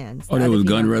female's hands. Oh, there was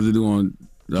gun residue on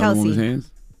the other woman's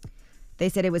hands? They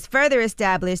said it was further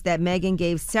established that Megan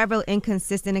gave several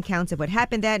inconsistent accounts of what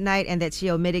happened that night and that she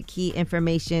omitted key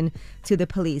information to the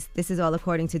police. This is all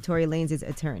according to Tory Lanez's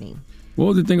attorney. What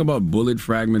was the thing about bullet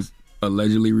fragments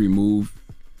allegedly removed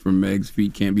from Meg's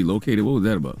feet can't be located? What was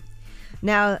that about?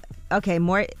 Now, okay,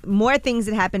 more things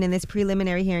that happened in this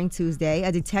preliminary hearing Tuesday.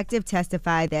 A detective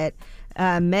testified that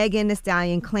Megan Thee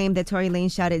Stallion claimed that Tory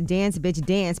Lanez shouted "Dance, bitch,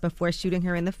 dance" before shooting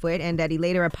her in the foot, and that he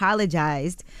later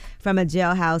apologized from a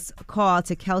jailhouse call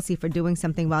to Kelsey for doing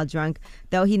something while drunk,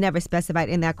 though he never specified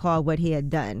in that call what he had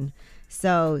done.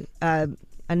 So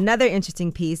another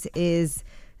interesting piece is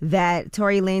that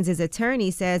Tory Lanez's attorney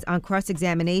says on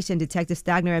cross-examination, Detective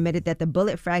Stogner admitted that the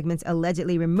bullet fragments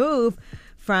allegedly removed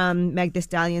from Meg Thee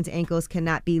Stallion's ankles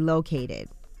cannot be located.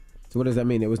 So what does that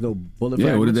mean? There was no bullet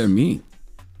fragments? Yeah, what did that mean?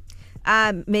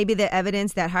 Maybe the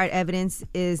evidence, that hard evidence,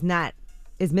 is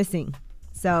missing.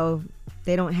 So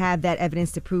they don't have that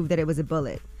evidence to prove that it was a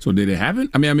bullet. So did it happen?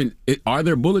 Are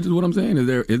there bullets is what I'm saying? Is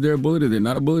there a bullet? Is there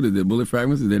not a bullet? Is there bullet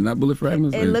fragments? Is there not bullet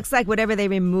fragments? It looks like whatever they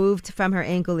removed from her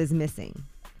ankle is missing.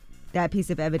 That piece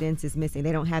of evidence is missing.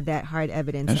 They don't have that hard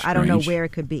evidence. That's I don't know strange. where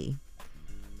it could be.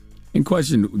 In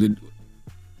question,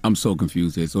 I'm so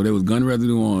confused here. So there was gun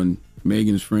residue on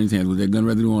Megan's friend's hands. Was there gun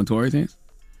residue on Tory's hands?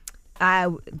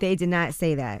 They did not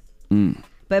say that.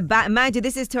 But mind you,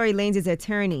 this is Tory Lanez's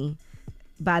attorney,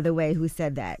 by the way, who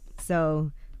said that. So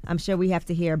I'm sure we have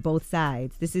to hear both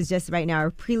sides. This is just right now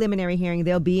a preliminary hearing.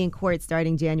 They'll be in court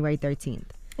starting January 13th.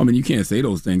 I mean, you can't say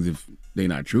those things if they're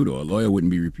not true, though. A lawyer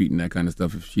wouldn't be repeating that kind of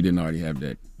stuff if she didn't already have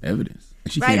that evidence.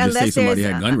 She can't just say somebody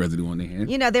had gun residue on their hands.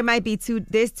 There might be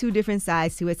there's two different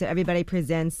sides to it, so everybody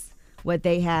presents what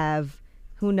they have.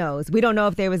 Who knows? We don't know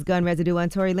if there was gun residue on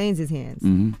Tory Lanez's hands.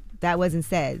 Mm-hmm. That wasn't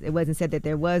said. It wasn't said that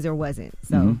there was or wasn't.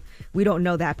 So we don't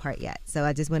know that part yet. So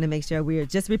I just want to make sure we're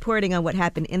just reporting on what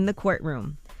happened in the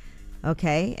courtroom.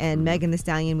 Okay? And Megan Thee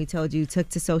Stallion, we told you, took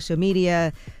to social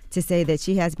media to say that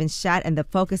she has been shot, and the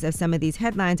focus of some of these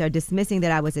headlines are dismissing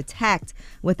that I was attacked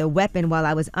with a weapon while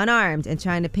I was unarmed and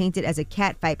trying to paint it as a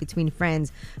cat fight between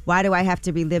friends. Why do I have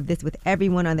to relive this with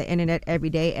everyone on the internet every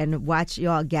day and watch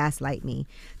y'all gaslight me?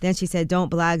 Then she said,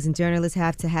 don't blogs and journalists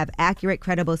have to have accurate,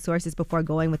 credible sources before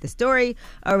going with the story?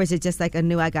 Or is it just like a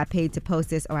new I got paid to post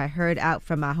this or I heard out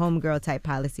from my homegirl type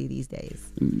policy these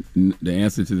days? The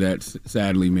answer to that,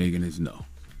 sadly, Megan, is no.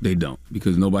 They don't,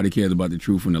 because nobody cares about the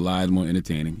truth and the lie is more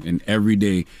entertaining. And every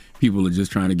day, people are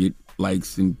just trying to get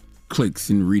likes and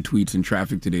clicks and retweets and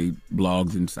traffic to their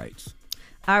blogs and sites.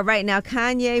 All right, now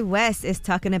Kanye West is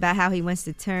talking about how he wants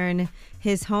to turn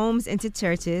his homes into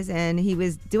churches, and he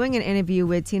was doing an interview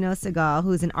with Tino Segal,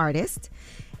 who's an artist.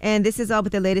 And this is all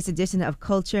with the latest edition of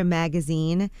Culture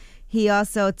magazine. He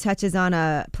also touches on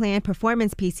a planned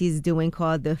performance piece he's doing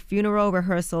called The Funeral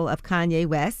Rehearsal of Kanye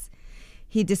West.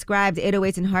 He described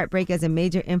 808s and Heartbreak as a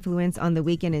major influence on The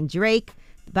Weeknd and Drake.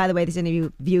 By the way, this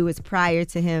interview was prior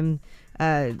to him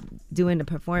doing a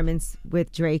performance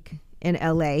with Drake in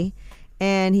L.A.,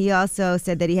 and he also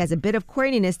said that he has a bit of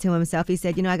corniness to himself. He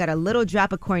said, I got a little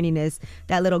drop of corniness,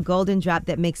 that little golden drop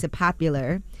that makes it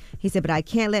popular. He said, but I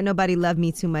can't let nobody love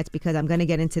me too much because I'm going to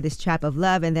get into this trap of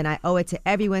love, and then I owe it to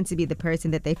everyone to be the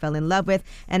person that they fell in love with,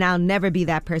 and I'll never be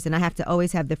that person. I have to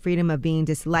always have the freedom of being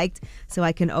disliked so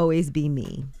I can always be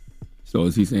me. So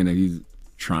is he saying that he's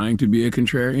trying to be a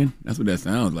contrarian? That's what that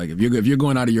sounds like. If you're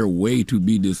going out of your way to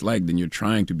be disliked, then you're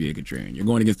trying to be a contrarian. You're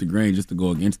going against the grain just to go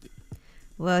against it.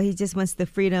 Well, he just wants the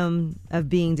freedom of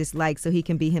being disliked so he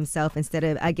can be himself instead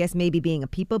of, I guess, maybe being a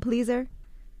people pleaser.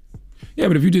 Yeah,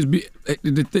 but if you just be,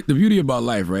 the beauty about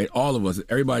life, right? All of us,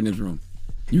 everybody in this room,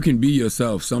 you can be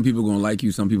yourself. Some people are going to like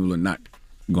you. Some people are not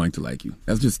going to like you.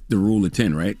 That's just the rule of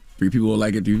 10, right? 3 people will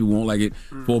like it. 3 people won't like it.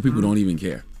 4 people don't even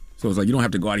care. So it's like you don't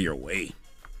have to go out of your way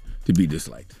to be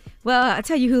disliked. Well, I'll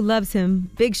tell you who loves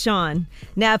him, Big Sean.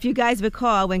 Now, if you guys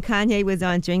recall, when Kanye was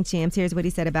on Drink Champs, here's what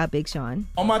he said about Big Sean.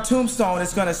 On my tombstone,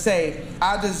 it's going to say,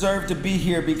 I deserve to be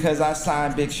here because I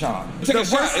signed Big Sean. The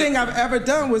worst thing I've ever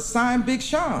done was sign Big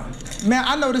Sean. Man,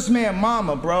 I know this man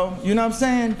mama, bro. You know what I'm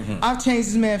saying? I've changed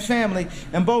this man's family,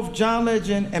 and both John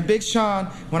Legend and Big Sean,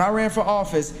 when I ran for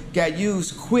office, got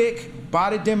used quick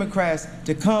by the Democrats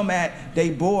to come at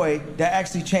they boy that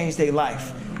actually changed their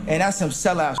life. And that's some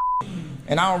sellout.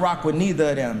 And I don't rock with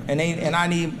neither of them. And I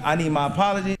need my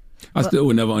apology. I still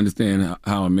would never understand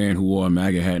how a man who wore a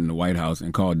MAGA hat in the White House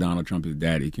and called Donald Trump his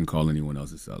daddy can call anyone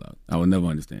else a sellout. I would never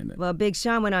understand that. Well, Big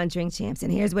Sean went on Drink Champs,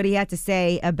 and here's what he had to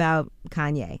say about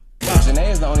Kanye.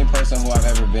 Janae is the only person who I've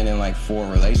ever been in like 4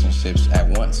 relationships at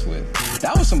once with.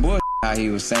 That was some bullshit how he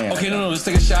was saying. Okay, no, let's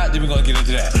take a shot, then we're gonna get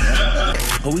into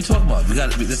that. What we talking about?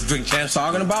 This is Drink Champs.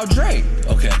 Talking about Drake.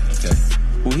 Okay.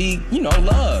 Who he,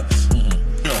 loves.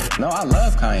 No, I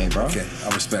love Kanye, bro. Okay,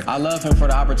 I respect. I love him for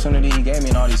the opportunity he gave me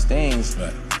and all these things.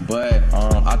 Right. But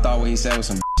I thought what he said was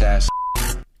some ass.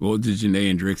 What did Janae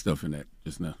and Drake stuff in that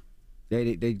just now?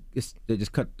 They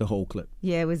just cut the whole clip.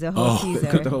 Yeah, it was a whole teaser.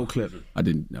 They cut the whole clip. I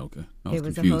didn't know. Okay, It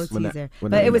was confused. a whole teaser.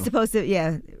 But it was supposed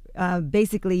to,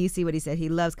 basically, you see what he said. He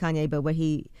loves Kanye, but what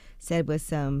he said was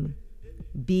some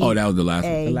B. Oh, that was the last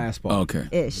one. The last part. Okay.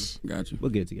 Ish. Got you.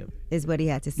 We'll get it together. Is what he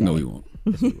had to say. No, he won't.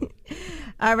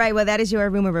 All right, well, that is your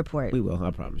rumor report. We will,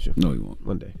 I promise you. No, he won't.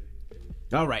 One day.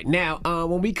 All right, now,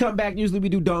 when we come back, usually we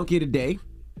do Donkey of the Day.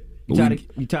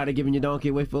 You tired of giving your donkey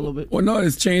away for a little bit? Well, no,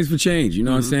 it's change for change. You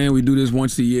know what I'm saying? We do this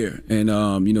once a year. And,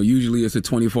 usually it's a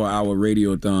 24-hour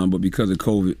radiothon, but because of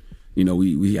COVID,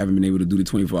 we haven't been able to do the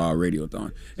 24-hour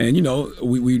radiothon. And,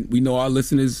 we know our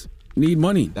listeners need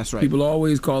money. That's right. People are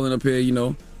always calling up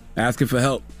here, asking for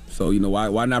help. So,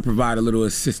 why not provide a little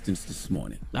assistance this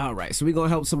morning? All right, so we're going to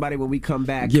help somebody when we come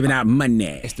back. Giving out money.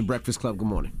 It's the Breakfast Club. Good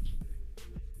morning.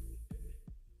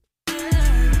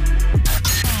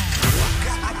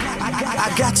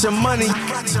 I got your money.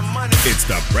 It's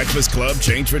the Breakfast Club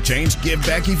Change for Change Give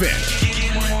Back event.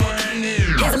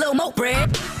 Have a little more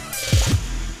bread.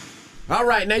 All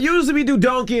right, now usually we do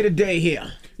Donkey of the Day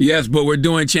here. Yes, but we're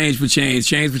doing Change for Change.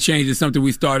 Change for Change is something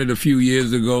we started a few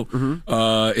years ago.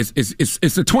 It's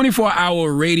a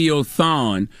 24-hour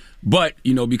radiothon, but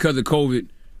because of COVID,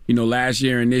 last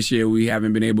year and this year we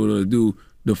haven't been able to do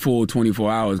the full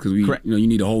 24 hours because you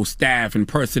need a whole staff and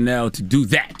personnel to do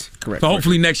that. Correct. So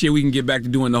hopefully next year we can get back to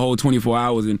doing the whole 24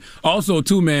 hours. And also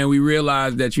too, man, we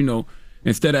realized that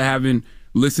instead of having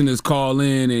listeners call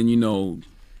in and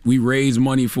we raise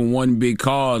money for one big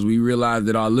cause, we realize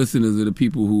that our listeners are the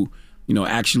people who,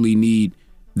 actually need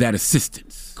that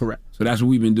assistance. Correct. So that's what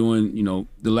we've been doing,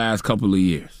 the last couple of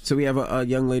years. So we have a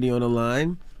young lady on the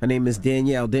line. Her name is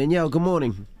Danielle. Danielle, good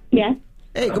morning. Yes.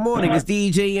 Hey, good morning. It's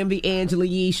DJ Envy, Angela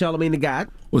Yee, Charlamagne the God.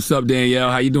 What's up,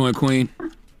 Danielle? How you doing, Queen?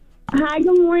 Hi,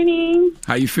 good morning.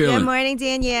 How you feeling? Good morning,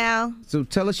 Danielle. So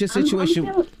tell us your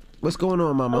situation. What's going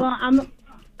on, Mama? Well,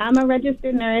 I'm a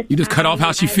registered nurse. You just cut off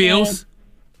how she feels?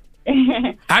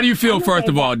 How do you feel, first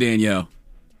of all, Danielle?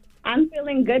 I'm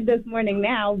feeling good this morning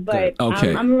now, but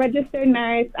Okay. I'm a registered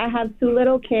nurse. I have 2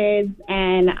 little kids,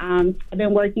 and I've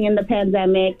been working in the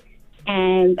pandemic,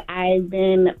 and I've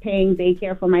been paying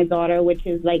daycare for my daughter, which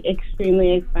is like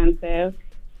extremely expensive.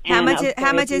 How And much? of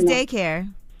How course, much is you know, daycare?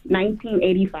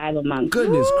 $19.85 a month.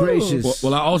 Goodness gracious.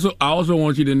 Well, I also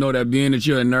want you to know that being that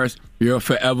you're a nurse, you're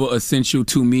forever essential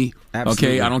to me. Absolutely.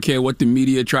 Okay, I don't care what the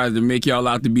media tries to make y'all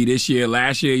out to be this year.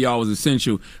 Last year, y'all was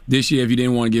essential. This year, if you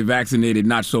didn't want to get vaccinated,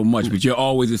 not so much. But you're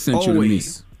always essential to me.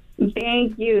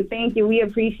 Thank you. We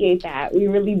appreciate that. We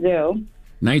really do.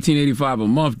 $19.85 a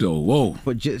month, though. Whoa.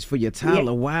 For your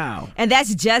toddler, wow. And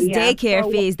that's just Yeah, daycare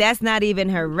so- fees. That's not even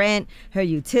her rent, her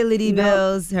utility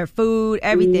bills, her food,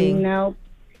 everything. No,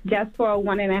 just for a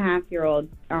 1.5-year-old,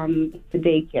 the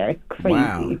daycare. It's crazy.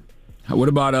 Wow. What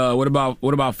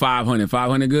about 500?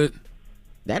 500 good?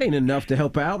 That ain't enough to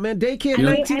help out, man. Daycare,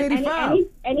 Yeah.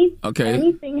 $19.85. Okay.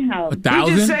 Anything helps. He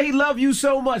just say he love you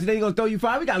so much, then he gonna throw you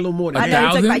 $5. We got a little more than I that. know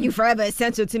you talk about you forever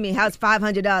essential to me. How's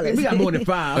 $500? We got more than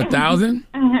 $5. $1,000?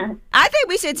 I think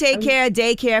we should take care of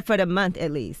daycare for the month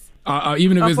at least.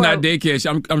 Even if Or it's for- not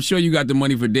daycare, I'm sure you got the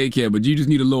money for daycare, but you just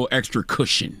need a little extra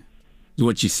cushion. Is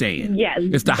what you're saying? Yes.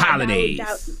 It's the holidays.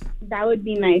 That would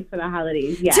be nice for the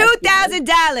holidays. Yes.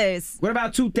 $2,000. What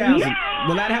about $2,000?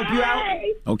 Will that help you out?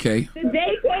 Okay. The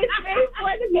daycare space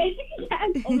for the baby.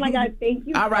 Yes. Oh my God! Thank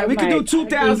you. All right, so we can do much.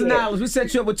 $2,000. We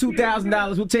set you up with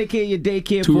 $2,000. We'll take care of your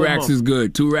daycare. 2 for a racks month. is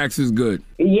good. 2 racks is good.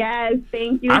 Yes,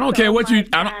 thank you. I don't so care what you. much,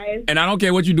 I guys. don't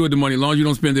care what you do with the money, as long as you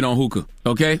don't spend it on hookah.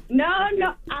 Okay. No.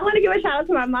 I want to give a shout out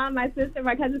to my mom, my sister,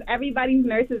 my cousins. Everybody's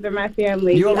nurses in my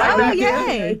family. You all right back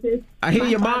there? Nurses. I hear My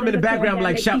your mom in the father's a background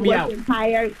like, paramedic. shout He me worked out. the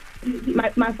entire.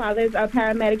 My father's a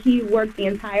paramedic. He worked the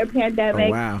entire pandemic.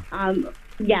 Oh, wow.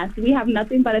 Yes, we have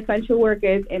nothing but essential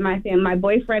workers in my family. My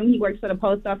boyfriend, he works for the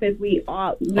post office. We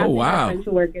all nothing wow. but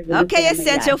essential workers. In the Okay, family,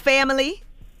 essential yes. family.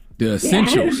 The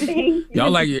essentials. Yes, thank you.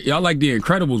 Y'all like the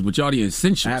Incredibles, but y'all the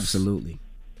essentials. Absolutely.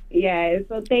 Yeah,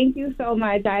 so thank you so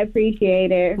much. I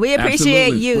appreciate it. We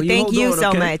appreciate Absolutely. you. Well, you Thank hold you on, so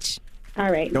okay? much.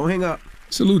 All right. Don't hang up.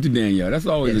 Salute to Danielle. That's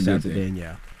always Yes, a shout good to thing.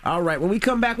 Danielle. All right, when we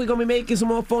come back, we're going to be making some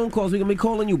more phone calls. We're going to be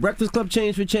calling you. Breakfast Club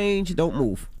Change for Change. Don't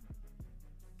move.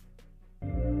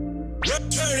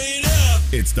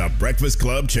 It's the Breakfast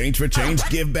Club Change for Change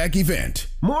Give Back event.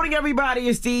 Morning, everybody.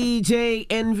 It's DJ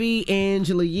Envy,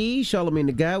 Angela Yee, Charlamagne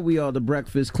the God. We are the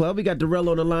Breakfast Club. We got Darrell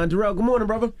on the line. Darrell, good morning,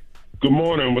 brother. Good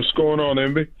morning. What's going on,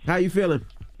 Envy? How you feeling?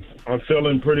 I'm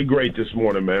feeling pretty great this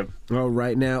morning, man. All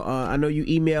right. Now, I know you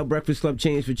emailed Breakfast Club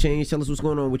Change for Change. Tell us what's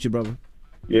going on with you, brother.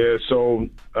 Yeah, so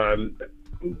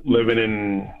living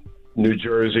in New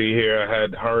Jersey here, I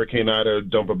had Hurricane Ida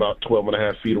dump about 12 and a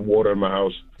half feet of water in my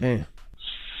house. Damn.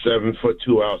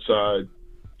 7'2" outside.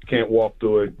 Can't walk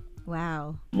through it.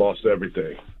 Wow. Lost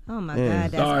everything. Oh my Yeah.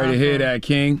 God. That's Sorry awful. to hear that,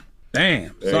 King.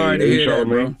 Damn. Hey, Sorry to hear that,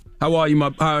 bro. Charlamagne. How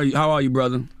are you, how are you,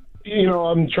 brother? You know,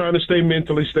 I'm trying to stay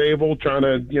mentally stable, trying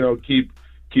to,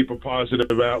 keep a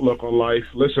positive outlook on life.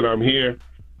 Listen, I'm here.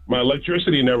 My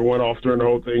electricity never went off during the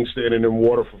whole thing, standing in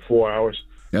water for 4 hours.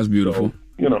 That's beautiful.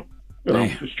 So,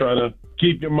 Damn. just trying to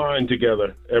keep your mind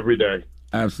together every day.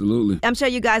 Absolutely. I'm sure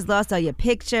you guys lost all your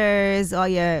pictures, all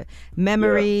your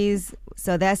memories.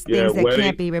 So that's things that wedding.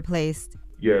 can't be replaced.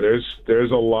 Yeah,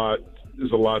 there's a lot.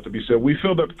 There's a lot to be said. We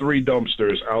filled up 3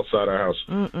 dumpsters outside our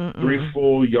house, 3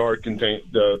 full yard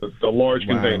the large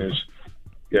Wow. containers.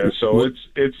 Yeah, so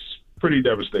it's pretty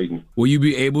devastating. Will you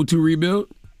be able to rebuild?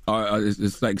 Or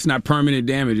it's not permanent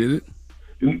damage, is it?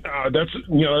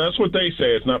 That's what they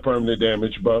say. It's not permanent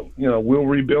damage, but we'll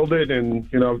rebuild it, and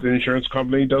if the insurance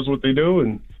company does what they do,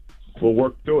 and we'll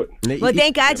work through it. Well,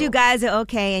 thank God you guys are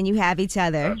okay and you have each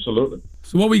other. Absolutely.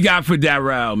 So what we got for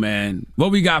Darrell, man?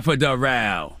 What we got for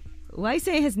Darrell? Why are you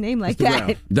saying his name like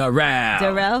that? Darrell.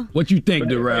 Darrell? What you think,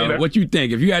 Darrell? What you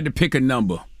think? If you had to pick a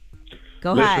number.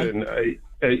 Go high.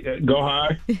 Listen, go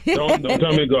high. Don't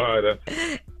tell me to go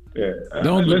high. Yeah.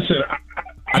 Don't listen.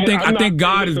 I I'm think not-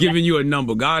 God has listen, given you a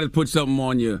number. God has put something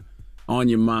on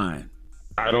your mind.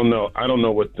 I don't know. I don't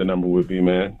know what the number would be,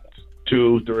 man.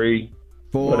 2, 3,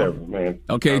 4, whatever, man.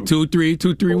 Okay, 2, 3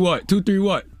 what? 2, 3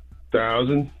 what?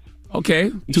 1,000. Okay,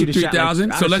 You 2, should've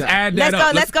 3,000. shot So like- let's add that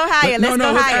up. Let's go higher. Let's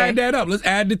go let's higher. add that up. Let's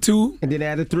add the 2. And then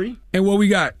add a 3? And what we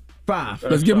got? 5.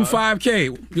 Let's give him 5K.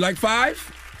 You like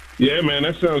 5? Yeah, man,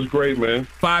 that sounds great, man.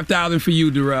 5,000 for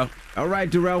you, Darrell. All right,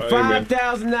 Darrell. All right, man.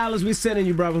 $5,000 we sending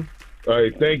you, brother. All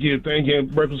right, thank you,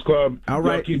 Breakfast Club. All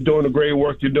right. Y'all keep doing the great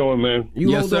work you're doing, man.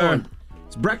 You hold on.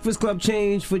 It's Breakfast Club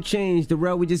Change for Change.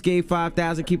 Darrell, we just gave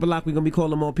 5,000. Keep it locked. We're gonna be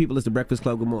calling more people. It's the Breakfast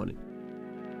Club. Good morning.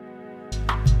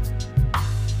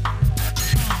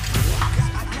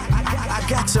 I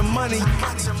got your money.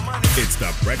 It's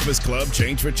the Breakfast Club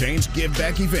Change for Change Give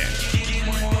Back event.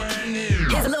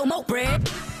 Here's a little more bread.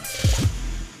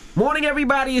 Morning,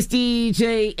 everybody. It's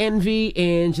DJ Envy,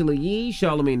 Angela Yee,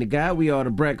 Charlamagne the Guy. We are the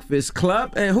Breakfast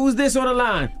Club. And who's this on the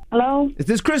line? Hello? Is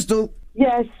this Crystal?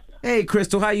 Yes. Hey,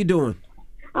 Crystal. How you doing?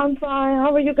 I'm fine.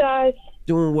 How are you guys?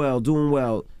 Doing well, doing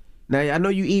well. Now, I know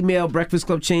you emailed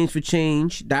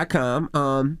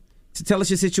breakfastclubchangeforchange.com to tell us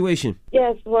your situation.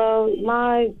 Yes, well,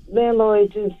 my landlord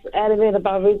is just adamant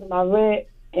about raising my rent.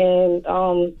 And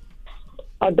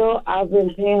although I've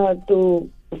been paying her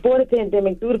before the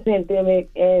pandemic, through the pandemic,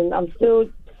 and I'm still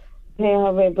paying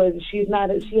her rent, but she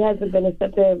hasn't been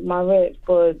accepting my rent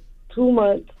for 2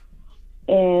 months.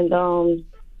 And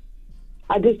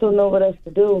I just don't know what else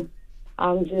to do.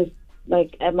 I'm just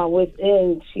like at my wit's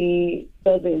end. She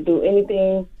doesn't do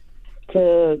anything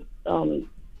to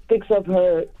fix up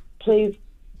her place,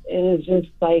 and it's just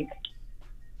like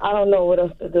I don't know what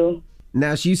else to do.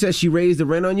 Now, she says she raised the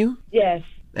rent on you? Yes.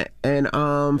 And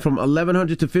from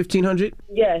 $1,100 to $1,500?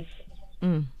 Yes.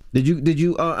 Did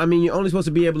you? I mean, you're only supposed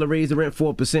to be able to raise the rent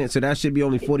 4%, so that should be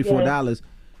only $44. Yes.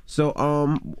 So,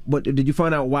 but did you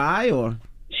find out why or?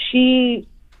 She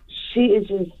is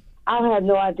just. I have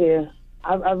no idea.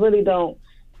 I really don't.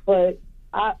 But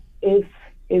if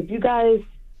you guys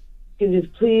can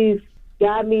just please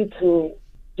guide me to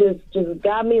just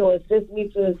guide me or assist me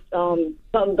to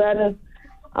something better.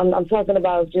 I'm talking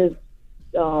about just.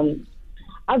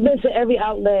 I've been to every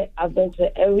outlet. I've been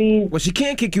to every. Well, she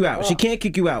can't kick you out. She can't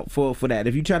kick you out for that.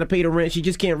 If you try to pay the rent, she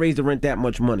just can't raise the rent that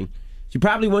much money. She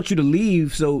probably wants you to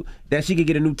leave so that she can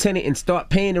get a new tenant and start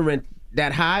paying the rent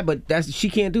that high. But she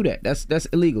can't do that. That's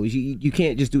illegal. You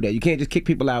can't just do that. You can't just kick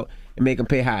people out and make them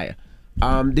pay higher.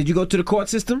 Did you go to the court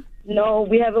system? No,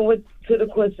 we haven't went to the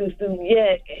court system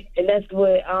yet, and that's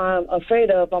what I'm afraid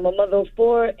of. I'm a mother of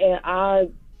 4, and I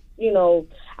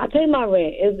pay my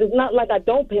rent. It's not like I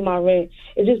don't pay my rent.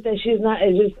 It's just that she's not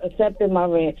just accepting my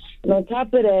rent. And on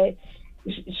top of that,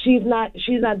 she's not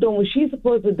doing what she's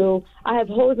supposed to do. I have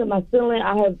holes in my ceiling.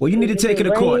 Well, you need to take her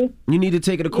to court. You need to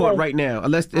take her to court right now.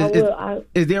 Unless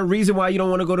is there a reason why you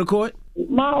don't want to go to court?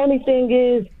 My only thing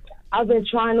is I've been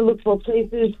trying to look for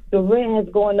places. The rent has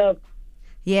gone up.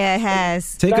 Yeah, it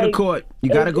has. Take her to court.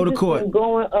 You got to go to court. It's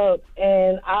going up,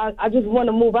 and I just want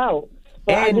to move out.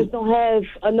 But I just don't have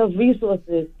enough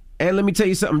resources. And let me tell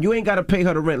you something. You ain't got to pay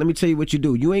her the rent. Let me tell you what you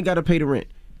do. You ain't got to pay the rent.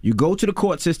 You go to the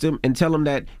court system and tell them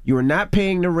that you are not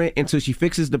paying the rent until she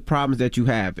fixes the problems that you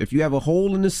have. If you have a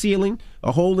hole in the ceiling,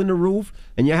 a hole in the roof,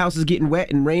 and your house is getting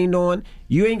wet and rained on,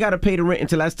 you ain't got to pay the rent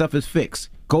until that stuff is fixed.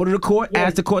 Go to the court,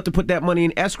 ask the court to put that money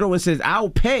in escrow and says,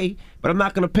 I'll pay, but I'm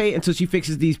not going to pay until she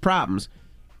fixes these problems.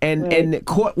 And the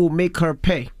court will make her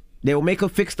pay. They will make her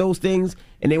fix those things,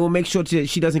 and they will make sure that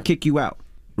she doesn't kick you out.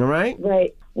 All right?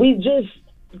 Right. We just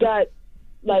got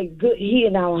like good heat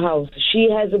in our house. She's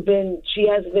been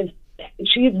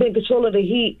controlling the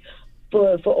heat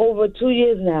for over 2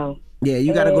 years now. Yeah,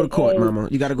 you got to go to court, Mama.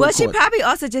 You got to go to court. Well, she probably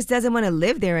also just doesn't want to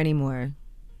live there anymore.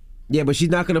 Yeah, but she's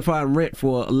not going to find rent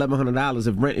for $1,100.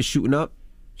 If rent is shooting up,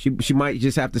 she might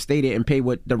just have to stay there and pay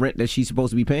what the rent that she's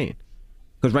supposed to be paying.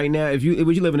 Because right now, would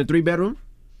you live in a 3-bedroom?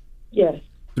 Yes.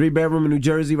 3-bedroom in New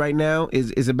Jersey right now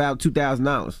is about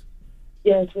 $2,000.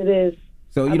 Yes, it is.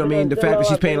 So you know what I mean. The fact that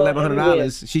she's paying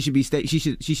 $1,100, she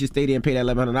should stay there and pay that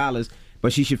 $1,100.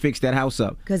 But she should fix that house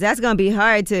up. Because that's going to be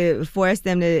hard to force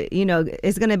them to.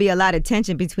 It's going to be a lot of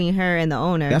tension between her and the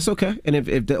owner. That's okay. And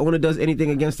if the owner does anything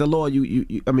against the law, you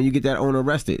get that owner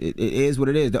arrested. It is what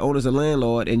it is. The owner's a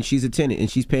landlord and she's a tenant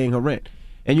and she's paying her rent.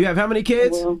 And you have how many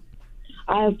kids? Well,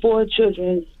 I have 4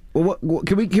 children. Well,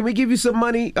 can we give you some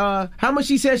money? How much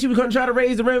she said she was going to try to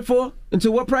raise the rent for?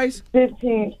 Until what price?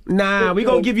 15. Nah, we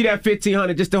gonna give you that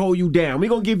 $1,500 just to hold you down. We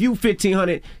gonna give you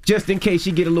 $1,500 just in case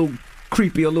she get a little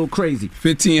creepy, a little crazy.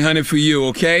 $1,500 for you,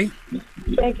 okay?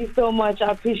 Thank you so much.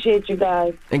 I appreciate you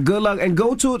guys. And good luck. And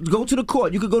go to the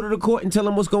court. You could go to the court and tell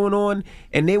them what's going on,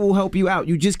 and they will help you out.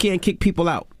 You just can't kick people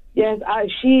out. Yes,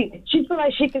 she feels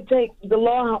like she could take the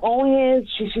law in her own hands.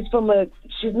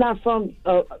 She's not from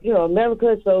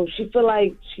America, so she feel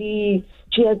like she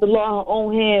has the law in her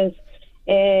own hands.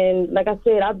 And like I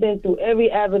said, I've been through every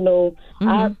avenue.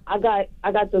 Mm-hmm. I got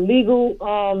the legal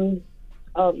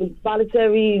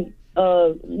voluntary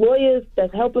lawyers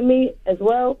that's helping me as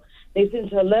well. They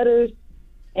sent her letters,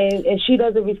 and she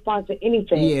doesn't respond to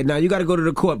anything. Yeah, now you got to go to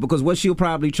the court, because what she'll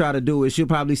probably try to do is she'll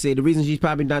probably say the reason she's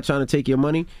probably not trying to take your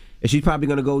money is she's probably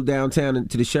going to go downtown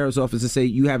to the sheriff's office and say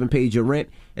you haven't paid your rent,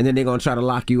 and then they're going to try to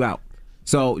lock you out.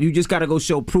 So you just got to go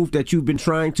show proof that you've been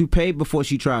trying to pay before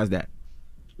she tries that.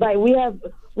 Right, we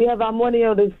have our money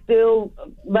orders still.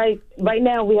 Right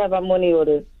now we have our money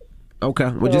orders. Okay,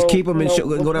 well, just keep them and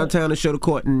go downtown and show the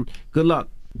court, and good luck.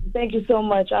 Thank you so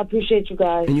much. I appreciate you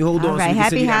guys. And you hold on. All right,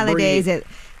 happy holidays,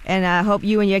 and I hope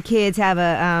you and your kids have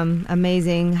a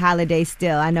amazing holiday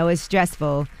still. I know it's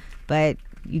stressful, but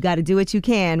you got to do what you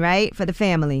can, right, for the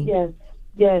family.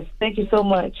 Yes. Thank you so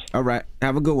much. All right,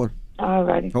 have a good one. All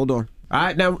righty. Hold on. All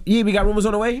right, now, we got rumors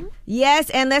on the way? Yes,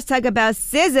 and let's talk about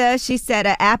SZA. She set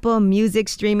an Apple Music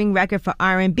streaming record for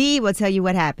R&B. We'll tell you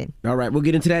what happened. All right, we'll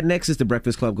get into that next. It's The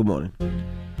Breakfast Club. Good morning.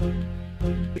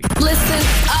 Listen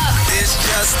up. This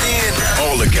just in.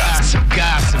 All the gossip.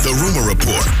 The Rumor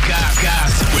Report.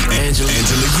 Gossip. With Angela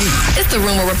Yee. It's the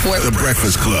Rumor Report. The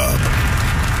Breakfast Club.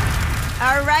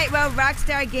 All right, well,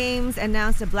 Rockstar Games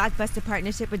announced a blockbuster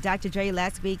partnership with Dr. Dre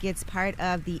last week. It's part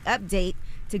of the update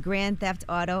to Grand Theft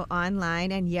Auto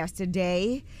Online, and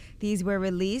yesterday these were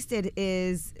released. It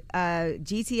is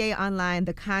GTA Online,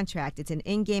 The Contract. It's an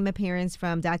in-game appearance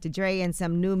from Dr. Dre and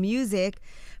some new music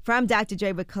from Dr.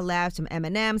 Dre with collabs from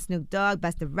Eminem, Snoop Dogg,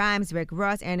 Busta Rhymes, Rick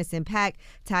Ross, Anderson .Paak,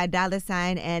 Ty Dolla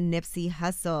 $ign, and Nipsey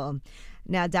Hussle.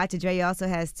 Now, Dr. Dre also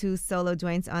has 2 solo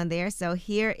joints on there. So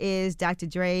here is Dr.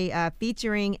 Dre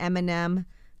featuring Eminem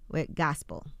with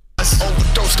Gospel.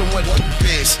 Overdosed on what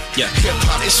biz. Yeah, hip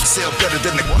hop is sell better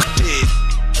than the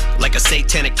did. Like a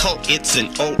satanic cult, it's an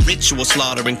old ritual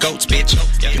slaughtering goats, bitch.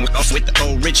 Yeah, off with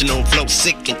the original flow,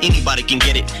 sick and anybody can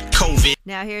get it. COVID.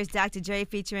 Now here's Dr. Dre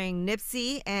featuring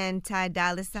Nipsey and Ty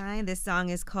Dolla $ign. This song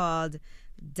is called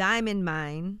Diamond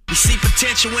Mine. We see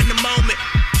potential in the moment.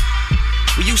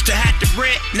 We used to have to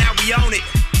rent, now we own it.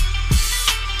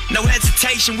 No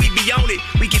hesitation, we be on it.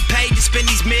 We get paid to spend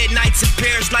these midnights in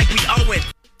Paris like we owe it.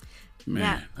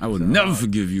 Man, I would never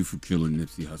forgive you for killing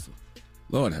Nipsey Hussle.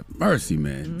 Lord have mercy,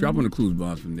 man. Mm-hmm. Dropping the clues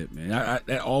bombs from Nip, man.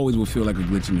 That always will feel like a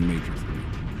glitch in the Matrix to me.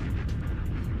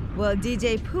 Well,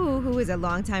 DJ Pooh, who is a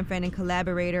longtime friend and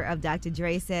collaborator of Dr.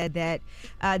 Dre, said that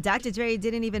Dr. Dre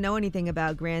didn't even know anything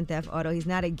about Grand Theft Auto. He's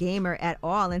not a gamer at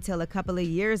all until a couple of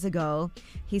years ago.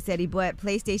 He said he bought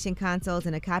PlayStation consoles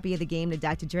and a copy of the game to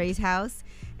Dr. Dre's house,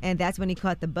 and that's when he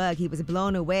caught the bug. He was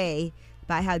blown away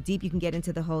by how deep you can get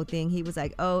into the whole thing. He was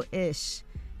like, oh, ish.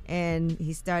 And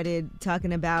he started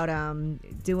talking about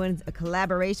doing a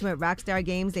collaboration with Rockstar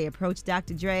Games. They approached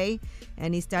Dr. Dre,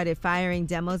 and he started firing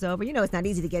demos over. You know, it's not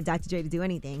easy to get Dr. Dre to do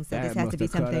anything, so this has to be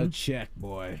something check,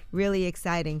 boy. really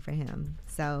exciting for him.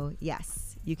 So,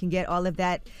 yes, you can get all of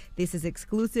that. This is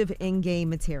exclusive in-game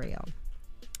material.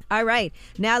 All right,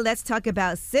 now let's talk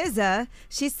about SZA.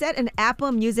 She set an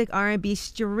Apple Music R&B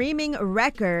streaming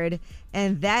record,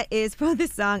 and that is for the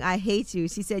song I Hate You.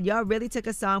 She said, y'all really took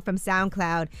a song from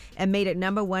SoundCloud and made it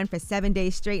 #1 for 7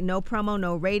 days straight. No promo,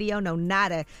 no radio, no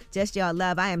nada. Just y'all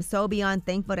love. I am so beyond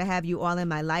thankful to have you all in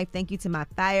my life. Thank you to my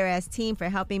fire-ass team for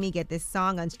helping me get this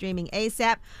song on streaming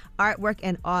ASAP. Artwork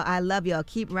and all. I love y'all.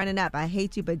 Keep running up. I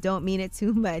hate you, but don't mean it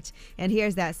too much. And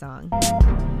here's that song.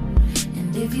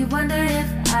 And if you wonder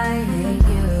if I hate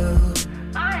you,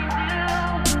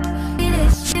 I do. It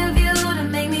is of you to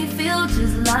make me feel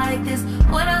just like this.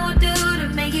 What I would do to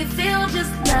make you feel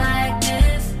just like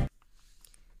this.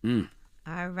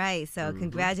 All right, so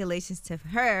congratulations to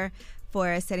her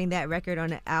for setting that record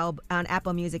on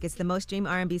Apple Music. It's the most streamed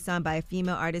R&B song by a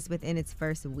female artist within its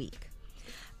first week.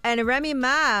 And Remy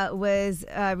Ma was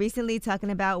recently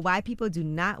talking about why people do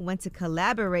not want to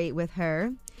collaborate with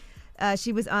her.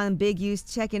 She was on Big U's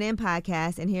Checking In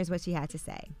podcast, and here's what she had to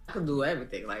say. I can do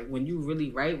everything. Like, when you really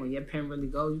write, when your pen really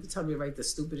go, you can tell me to write the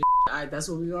stupidest shit. All right, that's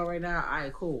what we are right now. All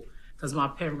right, cool. Because my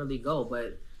pen really go.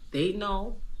 But they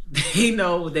know. They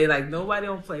know. They like, nobody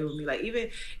don't play with me. Like,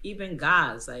 even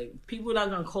guys, like, people not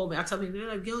going to call me. I tell people, they're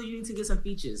like, girl, you need to get some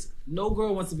features. No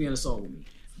girl wants to be in a song with me.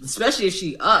 Especially if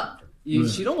she up.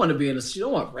 She don't want to be in she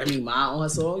don't want Remy Ma on her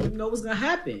song. You know what's gonna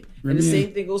happen. And the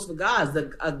same thing goes for guys.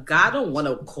 A guy don't want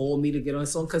to call me to get on a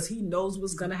song because he knows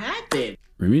what's gonna happen.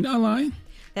 Remy not lying.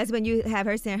 That's when you have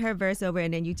her send her verse over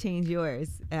and then you change yours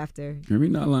after. Remy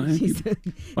not lying.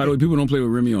 By the way, people don't play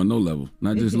with Remy on no level.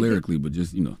 Not just lyrically, but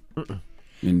just, you know,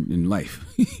 in life.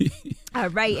 All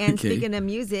right, and speaking of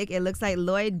music, it looks like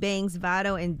Lloyd Banks,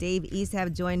 Vado, and Dave East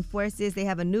have joined forces. They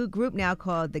have a new group now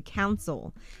called The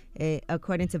Council.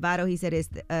 According to Vado, he said it's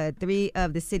 3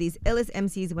 of the city's illest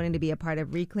MCs wanting to be a part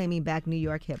of reclaiming back New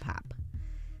York hip-hop.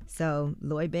 So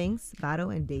Lloyd Banks,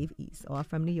 Votto, and Dave East, all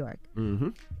from New York. Mm-hmm.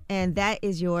 And that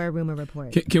is your rumor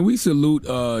report. Can we salute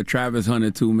Travis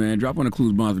Hunter, too, man? Drop on the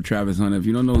clues bombs for Travis Hunter. If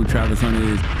you don't know who Travis Hunter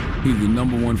is, he's the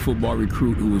 #1 football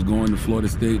recruit who was going to Florida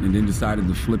State and then decided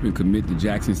to flip and commit to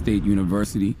Jackson State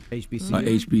University.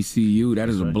 HBCU. That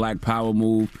is a black power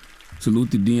move.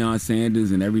 Salute to Deion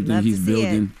Sanders and everything he's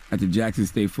building at the Jackson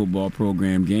State football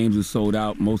program. Games are sold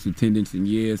out, most attendance in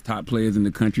years, top players in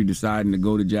the country deciding to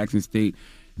go to Jackson State.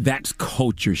 That's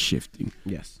culture shifting.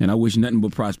 Yes. And I wish nothing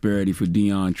but prosperity for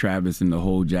Deion, Travis, and the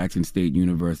whole Jackson State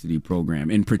University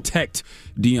program. And protect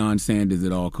Deion Sanders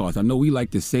at all costs. I know we like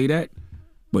to say that,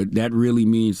 but that really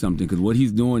means something because what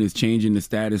he's doing is changing the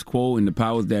status quo, and the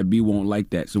powers that be won't like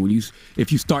that. So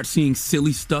if you start seeing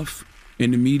silly stuff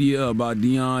in the media about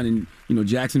Deion and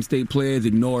Jackson State players,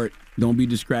 ignore it. Don't be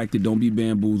distracted. Don't be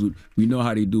bamboozled. We know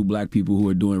how they do black people who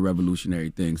are doing revolutionary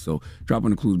things. So drop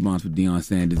on the clues bombs for Deion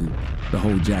Sanders and the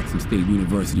whole Jackson State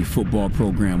University football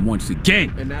program once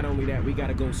again. And not only that, we got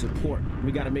to go support.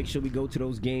 We got to make sure we go to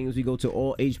those games. We go to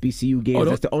all HBCU games.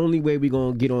 That's the only way we're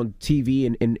going to get on TV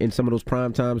and some of those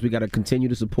prime times. We got to continue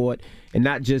to support, and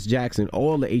not just Jackson,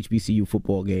 all the HBCU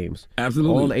football games.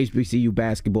 Absolutely. All the HBCU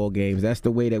basketball games. That's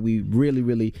the way that we really,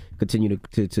 really continue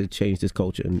to change this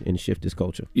culture and shift this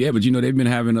culture. Yeah, but they've been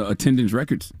having attendance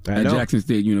records at Jackson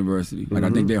State University. Like I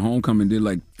think their homecoming did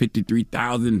like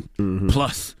 53,000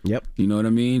 plus. Yep. You know what I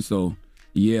mean? So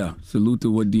yeah, salute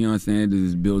to what Deion Sanders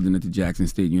is building at the Jackson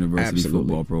State University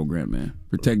football program, man.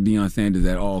 Protect Deion Sanders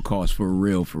at all costs, for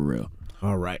real, for real.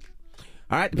 All right.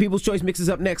 The People's Choice Mix is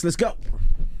up next. Let's go.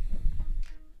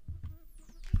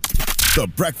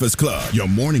 The Breakfast Club. Your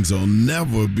mornings will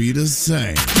never be the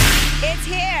same. It's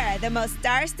here, the most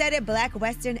star-studded black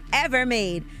Western ever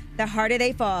made. The Harder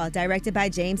They Fall, directed by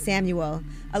James Samuel,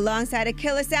 alongside a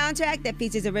killer soundtrack that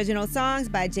features original songs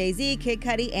by Jay-Z, Kid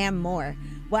Cudi, and more.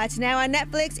 Watch now on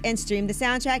Netflix and stream the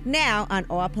soundtrack now on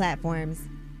all platforms.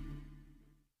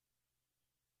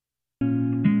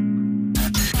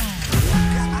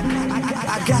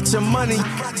 I got your money.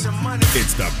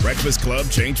 It's the Breakfast Club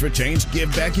Change for Change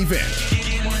Give Back event.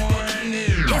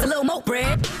 Here's a little more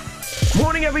bread.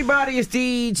 Morning, everybody. It's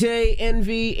DJ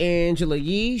Envy, Angela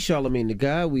Yee, Charlamagne the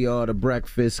Guy. We are the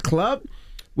Breakfast Club.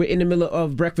 We're in the middle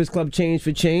of Breakfast Club Change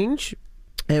for Change,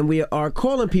 and we are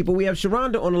calling people. We have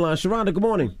Sharonda on the line. Sharonda, good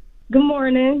morning. Good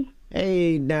morning.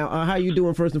 Hey, now, how you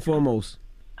doing first and foremost?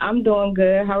 I'm doing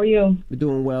good. How are you? We're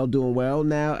doing well, doing well.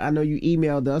 Now, I know you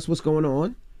emailed us. What's going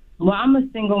on? Well, I'm a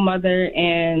single mother,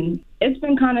 and it's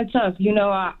been kind of tough.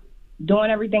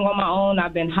 Doing everything on my own.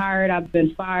 I've been hired. I've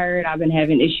been fired. I've been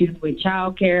having issues with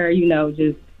childcare,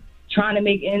 just trying to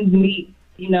make ends meet,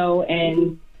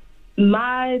 and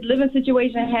my living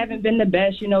situation haven't been the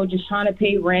best, just trying to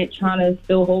pay rent, trying to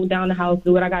still hold down the house,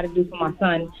 do what I got to do for my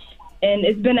son. And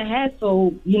it's been a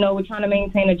hassle, we're trying to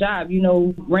maintain a job,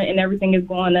 rent and everything is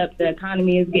going up. The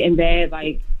economy is getting bad.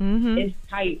 It's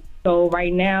tight. So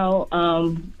right now,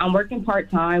 I'm working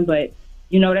part-time, but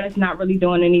that's not really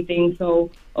doing anything. So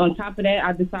on top of that,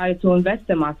 I decided to invest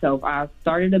in myself. I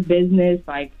started a business.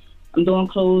 I'm doing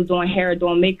clothes, doing hair,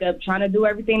 doing makeup, trying to do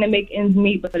everything to make ends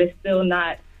meet, but it's still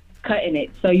not cutting it.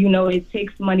 So, it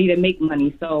takes money to make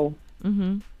money. So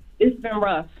it's been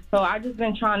rough. So I just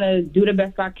been trying to do the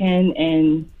best I can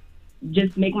and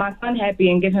just make my son happy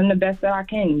and give him the best that I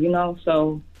can,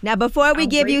 So now, before we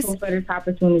give you for this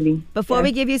opportunity,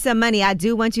 we give you some money, I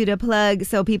do want you to plug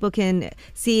so people can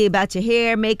see about your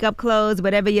hair, makeup, clothes,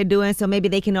 whatever you're doing, so maybe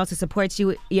they can also support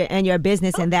you and your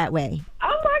business in that way.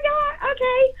 Oh my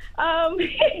God!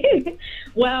 Okay.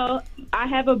 Well, I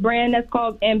have a brand that's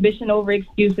called Ambition Over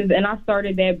Excuses, and I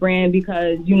started that brand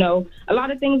because a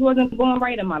lot of things wasn't going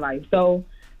right in my life, so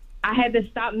I had to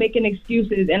stop making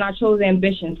excuses, and I chose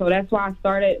ambition. So that's why I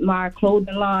started my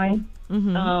clothing line.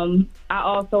 I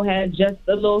also had Just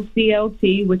a Little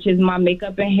CLT, which is my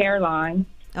makeup and hair line.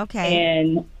 Okay.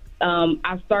 And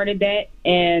I started that,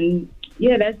 and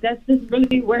yeah, that's just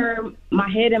really where my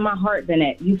head and my heart been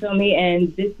at. You feel me?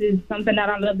 And this is something that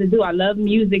I love to do. I love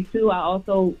music too. I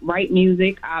also write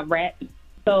music. I rap.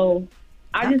 So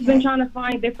I just been trying to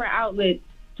find different outlets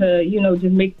to,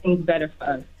 just make things better for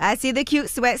us. I see the cute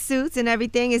sweatsuits and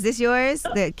everything. Is this yours?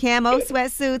 The camo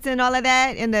sweatsuits and all of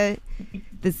that, and the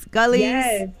Scullies?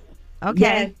 Yes. Okay.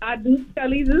 Yes, I do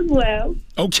Scullies as well.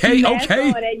 Okay. All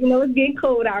that. It's getting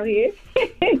cold out here.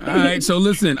 All right, so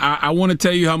listen, I want to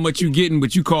tell you how much you're getting,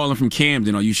 but you calling from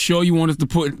Camden. Are you sure you want us to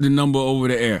put the number over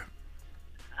the air?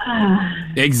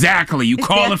 Exactly. You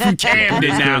calling from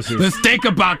Camden now. Let's think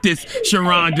about this,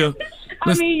 Sharonda.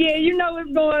 You know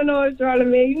what's going on,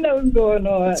 Charlamagne. You know what's going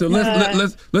on. So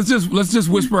let's just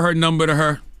whisper her number to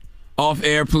her. Off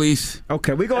air, please.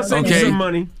 Okay, we gonna send you some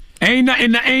money. Ain't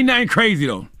nothing crazy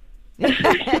though.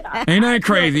 Ain't nothing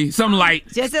crazy. Some light.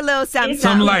 Just a little something.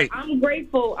 Some light. I'm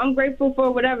grateful. I'm grateful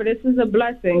for whatever. This is a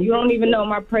blessing. You don't even know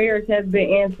my prayers have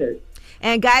been answered.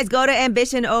 And guys, go to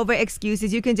Ambition Over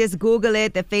Excuses. You can just Google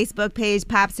it. The Facebook page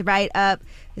pops right up.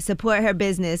 Support her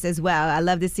business as well. I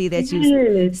love to see that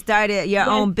you started your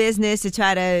own business to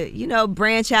try to,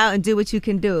 branch out and do what you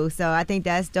can do. So I think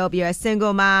that's dope. You're a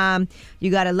single mom.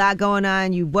 You got a lot going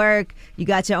on. You work. You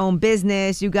got your own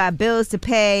business. You got bills to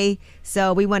pay.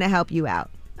 So we want to help you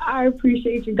out. I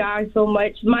appreciate you guys so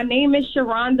much. My name is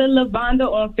Sharonda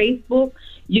Lavonda on Facebook.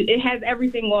 It has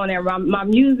everything on there. My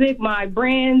music, my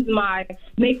brands, my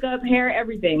makeup, hair,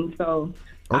 everything. So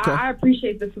Okay. I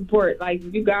appreciate the support. Like,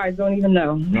 you guys don't even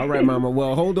know. All right, Mama.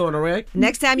 Well, hold on, all right?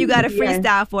 Next time you got a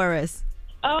freestyle for us.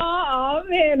 Oh,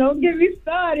 man. Don't get me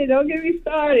started. All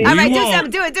right, do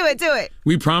something. Do it.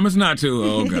 We promise not to.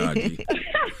 Oh, God.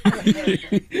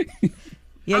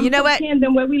 Yeah, you know what?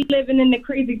 Camden, where we living in the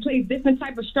crazy place, different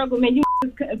type of struggle, man. You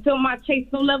couldn't feel my chase,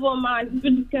 no level of mine.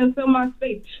 You just couldn't feel my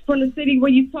space. From the city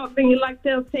where you talk, then you like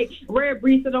they'll take rare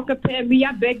breeds, so don't compare me.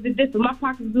 I beg to differ. My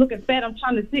pockets looking fat. I'm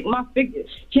trying to stick my figure.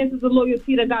 Chances of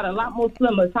loyalty, that got a lot more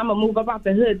slimmer. Time to move up out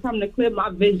the hood. Time to clear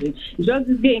my vision. Drugs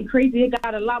is getting crazy. It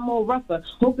got a lot more rougher.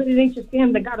 Hoping it ain't your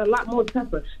fam that got a lot more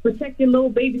tougher. Protect your little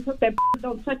baby so that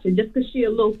don't touch her. Just 'cause she a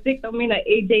little sick don't mean her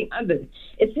age ain't under.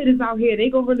 It's hitters out here. They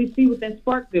gonna really see what that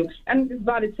spark do. I don't just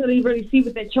about it till they really see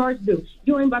what that charge do.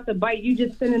 You ain't about to bite. You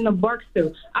just sending the barks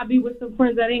through. I be with some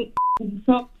friends that ain't to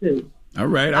talk to. All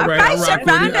right. All right,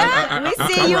 Sharonda.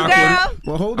 We see you, girl.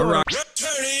 Well, hold on.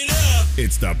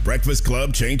 It's the Breakfast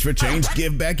Club Change for Change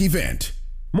Give Back event.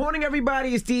 Morning,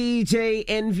 everybody. It's DJ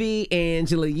Envy,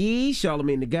 Angela Yee,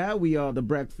 Charlamagne the Guy. We are the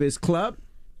Breakfast Club.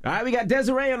 All right, we got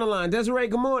Desiree on the line. Desiree,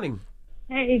 good morning.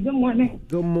 Hey, good morning.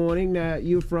 Good morning. Now,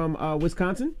 you're from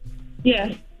Wisconsin?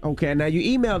 Yes. Okay, now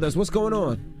you emailed us. What's going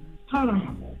on? Hold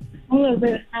on. I'm a little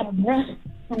bit out of breath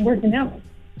from working out.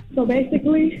 So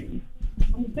basically,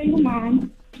 I'm a single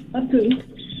mom of two,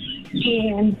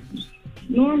 and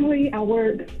normally I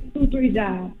work 2-3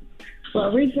 jobs.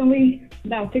 But recently,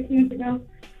 about 6 months ago,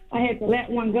 I had to let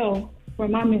one go for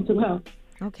my mental health.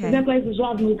 Okay. That place was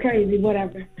driving me crazy,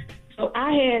 whatever. So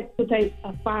I had to take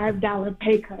a $5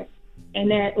 pay cut, and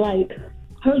that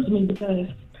hurts me because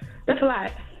that's a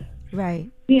lot. Right.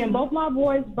 Then both my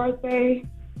boys' birthday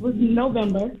was in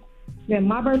November. Then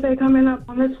my birthday coming up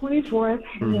on the 24th.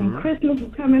 And then Christmas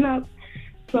is coming up.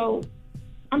 So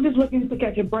I'm just looking to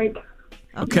catch a break.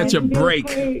 Okay. Catch a break.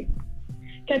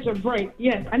 Catch a break.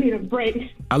 Yes, I need a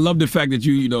break. I love the fact that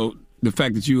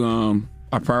you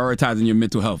are prioritizing your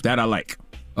mental health. That I like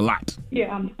a lot.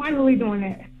 Yeah, I'm finally doing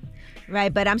that.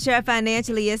 Right, but I'm sure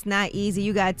financially it's not easy.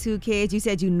 You got 2 kids. You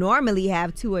said you normally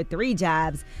have 2 or 3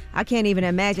 jobs. I can't even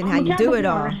imagine how you do it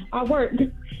all. I work.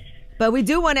 But we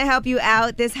do want to help you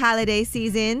out this holiday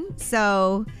season.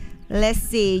 So let's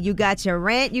see. You got your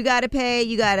rent you got to pay.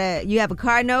 You have a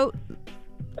car note.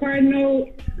 Car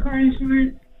note, car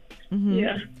insurance. Mm-hmm.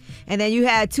 Yeah. And then you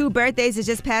had 2 birthdays that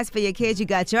just passed for your kids. You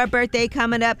got your birthday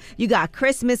coming up. You got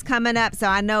Christmas coming up. So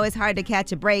I know it's hard to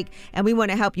catch a break, and we want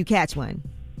to help you catch one.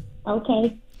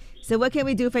 Okay. So what can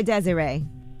we do for Desiree?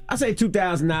 I say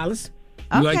 $2,000.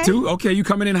 You like 2? Okay, you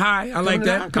coming in high. I like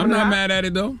that. I'm not mad at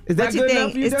it, though. Is that what you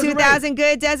think? Is $2,000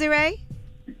 good, Desiree?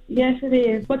 Yes, it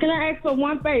is. But can I ask for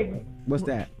one favor? What's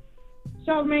that?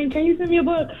 Charlamagne, can you send me a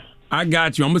book? I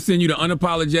got you. I'm going to send you The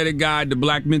Unapologetic Guide to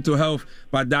Black Mental Health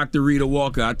by Dr. Rita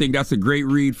Walker. I think that's a great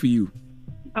read for you.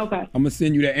 Okay. I'm going to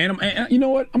send you that. And you know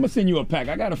what? I'm going to send you a pack.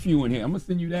 I got a few in here. I'm going to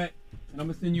send you that. And I'm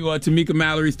going to send you Tamika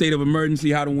Mallory, State of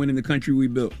Emergency, How to Win in the Country We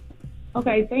Built.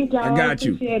 Okay, thank y'all. I got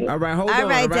you. It. All right, hold on. All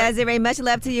right, Desiree. Much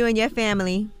love to you and your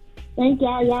family. Thank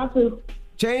y'all. Y'all too.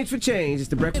 Change for Change. It's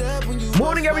the Breakfast.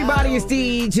 Morning, everybody. It's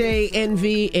DJ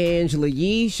Envy, Angela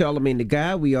Yee, Charlamagne the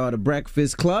Guy. We are the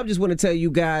Breakfast Club. Just want to tell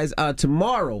you guys,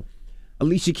 tomorrow,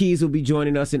 Alicia Keys will be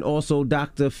joining us, and also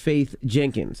Dr. Faith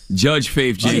Jenkins. Judge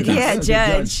Faith Jenkins.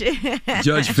 Yeah, Judge.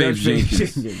 Judge Faith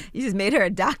Jenkins. You just made her a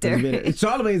doctor.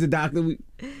 Charlamagne's a doctor.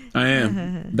 I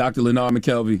am. Dr. Leonard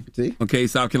McKelvey. See? Okay,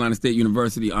 South Carolina State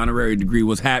University, honorary degree.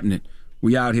 What's happening?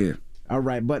 We out here. All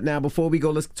right, but now before we go,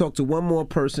 let's talk to one more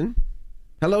person.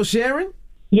 Hello, Sharon?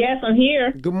 Yes, I'm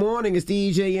here. Good morning. It's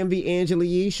DJ Envy, Angela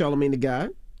Yee, Charlamagne the Guy.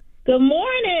 Good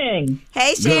morning.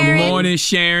 Hey, Sharon. Good morning,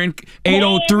 Sharon.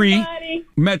 803 hey,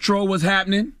 Metro, what's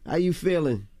happening? How you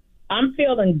feeling? I'm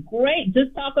feeling great.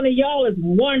 Just talking to y'all is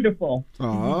wonderful.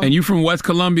 Aww. And you from West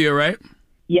Columbia, right?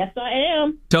 Yes, I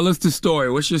am. Tell us the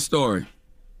story. What's your story?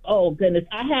 Oh, goodness.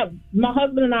 My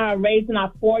husband and I are raising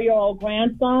our 4-year-old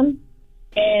grandson.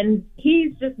 And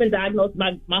he's just been diagnosed.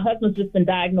 My husband's just been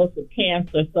diagnosed with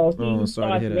cancer, so he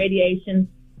starts radiation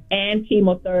and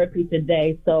chemotherapy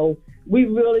today. So we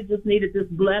really just needed this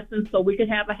blessing so we could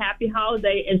have a happy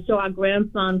holiday and show our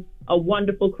grandson a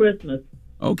wonderful Christmas.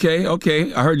 Okay.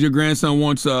 I heard your grandson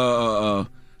wants a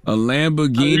Lamborghini.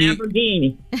 A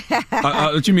Lamborghini.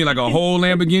 What you mean, like a whole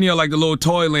Lamborghini or like the little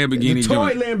toy Lamborghini? The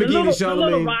toy Lamborghini, the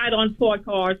little ride on toy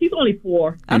cars. He's only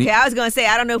 4. Okay, I was going to say,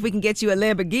 I don't know if we can get you a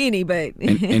Lamborghini, but...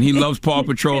 and he loves Paw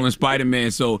Patrol and Spider-Man,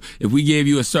 so if we gave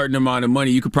you a certain amount of money,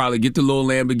 you could probably get the little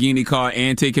Lamborghini car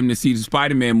and take him to see the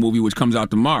Spider-Man movie, which comes out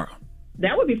tomorrow.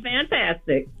 That would be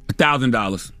fantastic.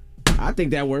 $1,000. I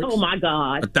think that works. Oh, my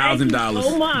God. $1,000. Thank you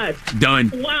so much. Done.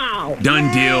 Wow.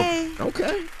 Done deal.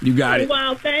 Okay. You got it.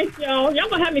 Wow, thanks, y'all. Y'all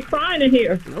gonna have me crying in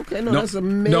here. Okay, no, that's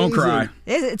amazing. Don't cry.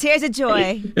 Tears of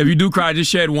joy. If you do cry, just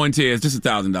shed one tear. It's just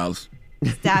 $1,000.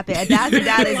 Stop it. $1,000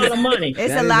 That's a lot of money.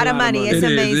 It's a lot of money. It's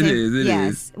amazing. It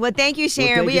is. Well, thank you,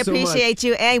 Sharon. Well, thank we you so appreciate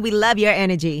you, and we love your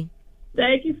energy.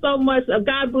 Thank you so much.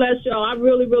 God bless y'all. I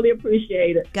really, really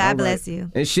appreciate it. God bless you.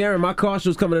 And Sharon, my car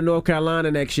show's coming to North Carolina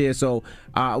next year, so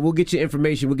we'll get you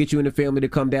information. We'll get you and the family to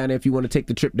come down there if you want to take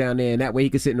the trip down there, and that way he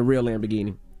can sit in a real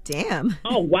Lamborghini. Damn.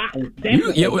 Oh, wow.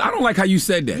 Yeah, I don't like how you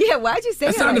said that. Yeah, why'd you say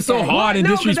that? That sounded so hard and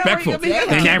disrespectful.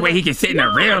 And that way he can sit in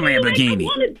a real Lamborghini.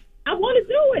 I want to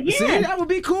do it, yeah. See, that would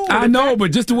be cool. I know,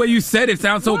 but just the way you said it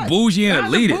sounds so bougie and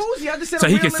elitist. So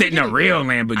he can sit in a real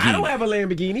Lamborghini. I don't have a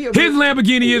Lamborghini. His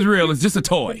Lamborghini is real. It's just a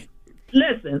toy.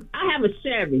 Listen, I have a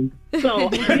Chevy,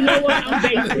 so you know what? I'm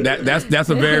basic. That's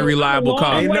a very reliable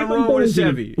car. Ain't nothing wrong with a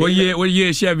Chevy. What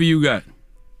year Chevy you got?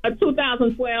 A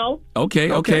 2012.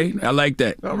 Okay. I like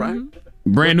that. All right.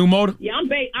 Brand new motor? Yeah, I'm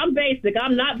basic.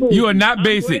 I'm not bougie. You are not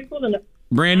basic.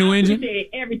 Brand new engine? I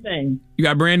appreciate everything. You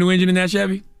got brand new engine in that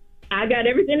Chevy? I got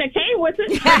everything that came with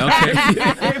it.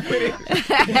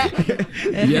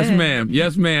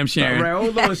 Yes, ma'am, Sharon. All right,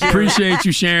 hold on, Sharon. Appreciate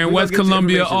you, Sharon. West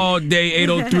Columbia all day,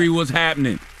 803. What's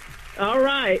happening? All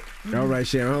right,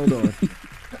 Sharon, hold on.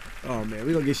 Oh, man,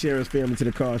 we're going to get Sharon's family to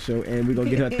the car show, and we're going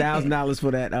to get her $1,000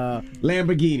 for that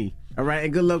Lamborghini. All right,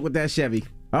 and good luck with that Chevy.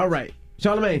 All right.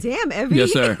 Charlamagne. Damn, Evie.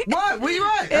 Yes, sir. What? Where you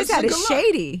at? It's kind of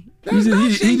shady.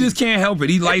 He just can't help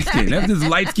it. He light skinned. That's his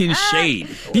light skin shade.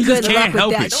 He just can't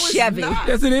help it. Chevy.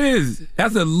 Yes, it is.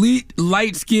 That's elite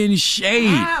light skin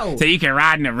shade. Ow. So you can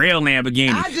ride in a real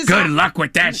Lamborghini. Good luck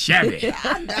with that Chevy.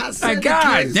 God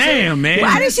damn, man.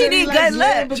 Why does she need good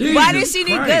luck? Why does she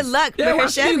need good luck for her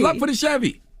Chevy? Good luck for the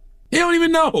Chevy. He don't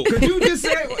even know. Because you just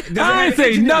said... I didn't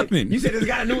say nothing. You said it's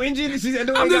got a new engine? She said,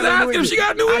 I'm just asking if she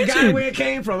got a new engine. I got it where it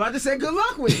came from. I just said good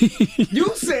luck with it.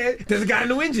 You said does it got a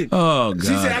new engine? Oh, God.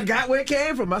 She said I got where it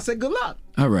came from. I said good luck.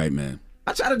 All right, man.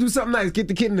 I try to do something nice. Get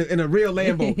the kid in a real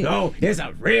Lambo. No, it's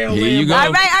a real Here Lambo. You go.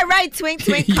 All right. Twink.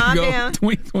 Calm down.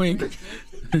 Twink.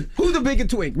 Who's the bigger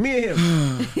twink? Me or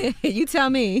him? You tell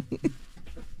me.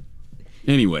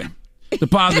 Anyway, the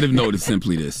positive note is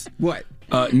simply this. What?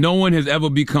 No one has ever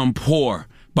become poor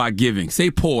by giving.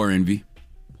 Say poor, Envy.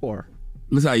 Poor.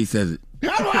 Listen how he says it.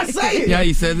 How do I say it? Yeah,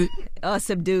 he says it.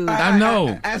 Subdued. I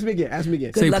know. Ask me again.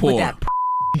 Good Say luck poor. with that.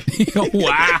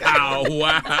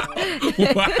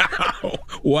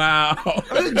 Wow.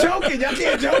 I'm just joking. Y'all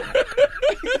can't joke.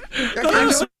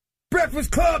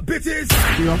 Breakfast Club, bitches.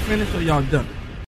 Y'all finished or y'all done?